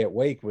Sunday at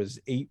Wake was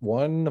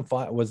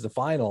 8-1 was the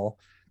final.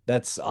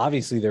 That's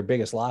obviously their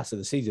biggest loss of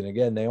the season.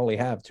 Again, they only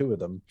have 2 of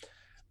them,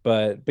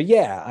 but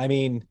yeah, I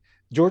mean,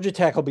 Georgia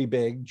Tech will be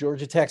big.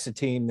 Georgia Tech's a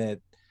team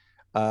that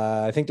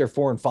I think they're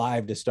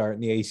 4-5 to start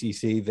in the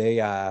ACC.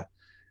 They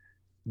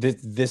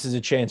this is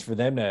a chance for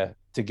them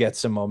to get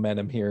some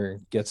momentum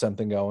here, get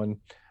something going.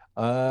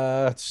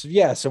 So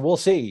we'll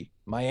see.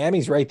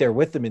 Miami's right there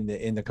with them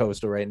in the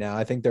Coastal right now.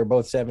 I think they're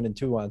both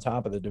 7-2 on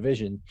top of the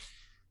division.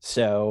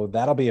 So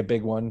that'll be a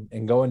big one.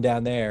 And going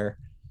down there,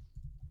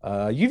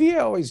 UVA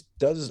always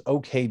does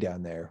okay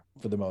down there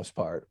for the most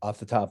part, off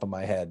the top of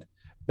my head.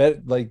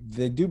 like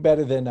they do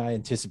better than I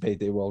anticipate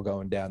they will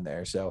going down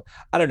there. So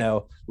I don't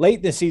know. Late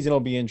in the season will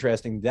be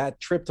interesting. That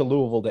trip to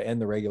Louisville to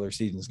end the regular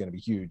season is going to be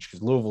huge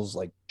because Louisville's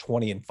like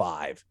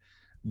 20-5.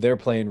 They're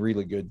playing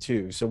really good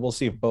too. So we'll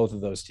see if both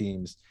of those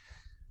teams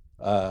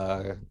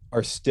are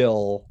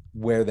still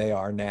where they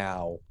are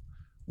now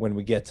when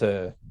we get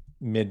to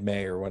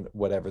mid-May or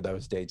whatever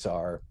those dates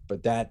are.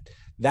 But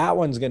that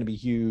one's going to be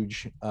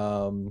huge.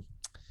 So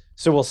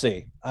we'll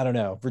see. I don't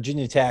know.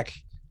 Virginia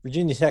Tech's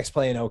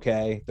playing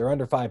okay. They're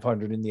under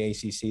 500 in the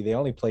ACC. They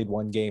only played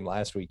one game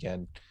last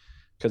weekend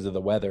because of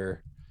the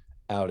weather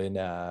out in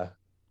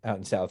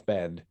South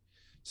Bend.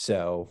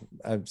 So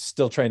I'm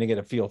still trying to get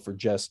a feel for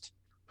just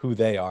who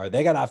they are.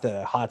 They got off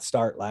to a hot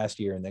start last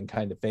year and then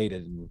kind of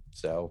faded. And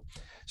so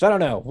I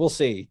don't know. We'll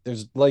see.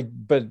 There's like,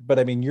 but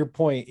I mean, your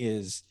point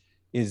is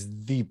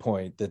the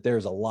point that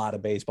there's a lot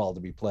of baseball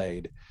to be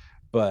played,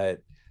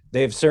 but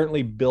they've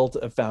certainly built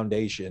a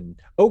foundation.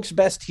 Oak's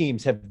best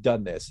teams have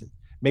done this.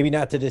 Maybe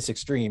not to this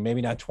extreme,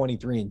 maybe not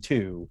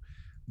 23-2,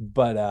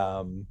 but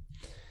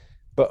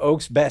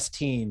Oak's best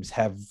teams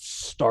have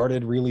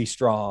started really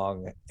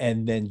strong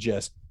and then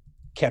just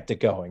kept it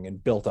going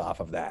and built off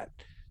of that.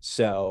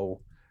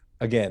 So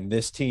again,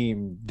 this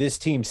team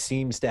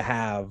seems to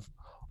have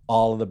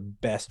all of the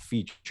best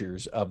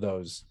features of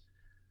those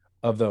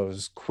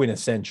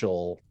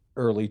quintessential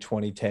early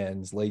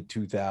 2010s, late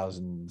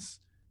 2000s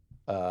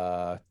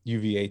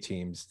UVA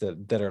teams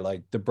that are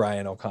like the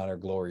Brian O'Connor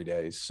glory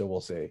days. So we'll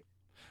see.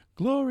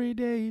 Glory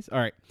days. All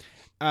right.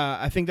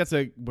 I think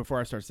before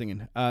I start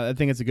singing, I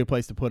think it's a good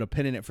place to put a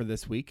pin in it for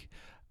this week.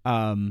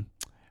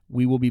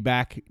 We will be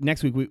back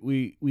next week.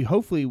 We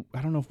hopefully,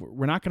 I don't know if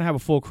we're not going to have a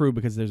full crew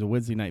because there's a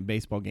Wednesday night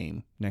baseball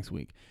game next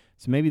week.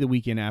 So maybe the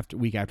week after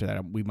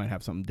that, we might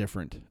have something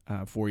different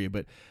for you.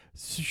 But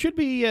should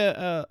be,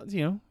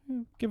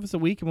 give us a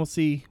week and we'll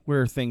see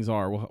where things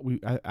are.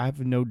 I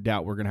have no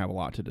doubt we're going to have a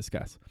lot to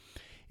discuss.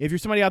 If you're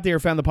somebody out there who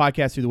found the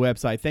podcast through the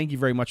website, thank you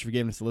very much for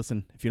giving us a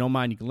listen. If you don't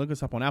mind, you can look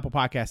us up on Apple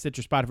Podcasts,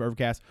 Stitcher, Spotify,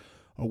 Overcast,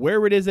 or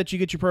wherever it is that you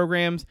get your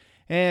programs.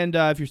 And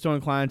if you're so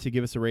inclined to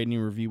give us a rating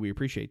and review, we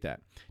appreciate that.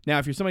 Now,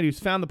 if you're somebody who's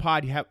found the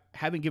pod, you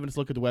haven't given us a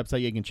look at the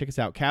website, you can check us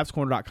out,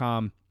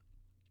 CavsCorner.com.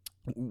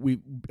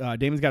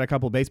 Damon's got a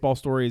couple of baseball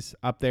stories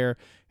up there.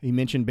 He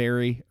mentioned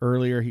Barry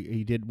earlier.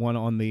 He did one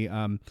on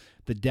the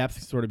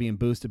depth sort of being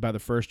boosted by the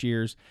first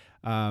years.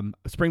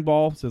 Spring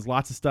ball, so there's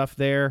lots of stuff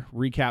there.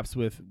 Recaps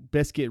with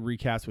Biscuit,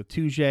 recaps with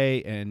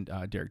Tujay and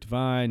Derek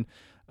Devine.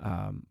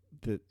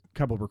 The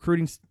couple of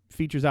recruiting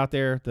features out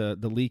there. The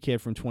Lee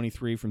kid from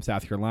 23 from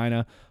South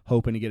Carolina,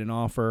 hoping to get an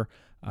offer.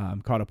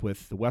 Caught up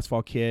with the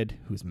Westfall kid,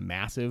 who's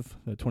massive,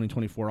 the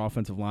 2024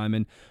 offensive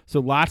lineman. So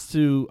lots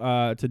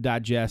to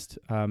digest.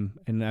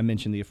 And I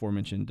mentioned the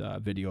aforementioned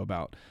video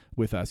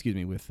with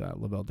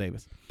Lavelle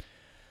Davis.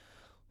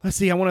 Let's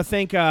see. I want to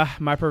thank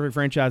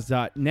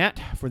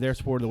MyPerfectFranchise.net for their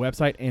support of the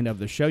website and of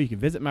the show. You can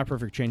visit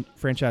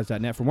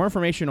MyPerfectFranchise.net for more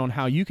information on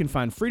how you can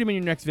find freedom in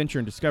your next venture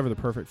and discover the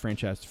perfect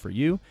franchise for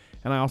you.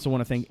 And I also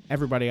want to thank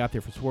everybody out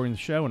there for supporting the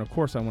show. And, of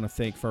course, I want to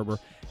thank Ferber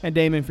and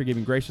Damon for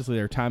giving graciously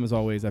their time as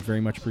always. I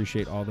very much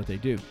appreciate all that they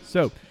do.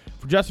 So,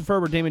 for Justin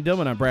Ferber, Damon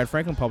Dillman, I'm Brad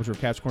Franklin, publisher of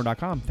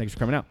CavsCorner.com. Thanks for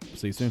coming out.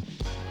 See you soon.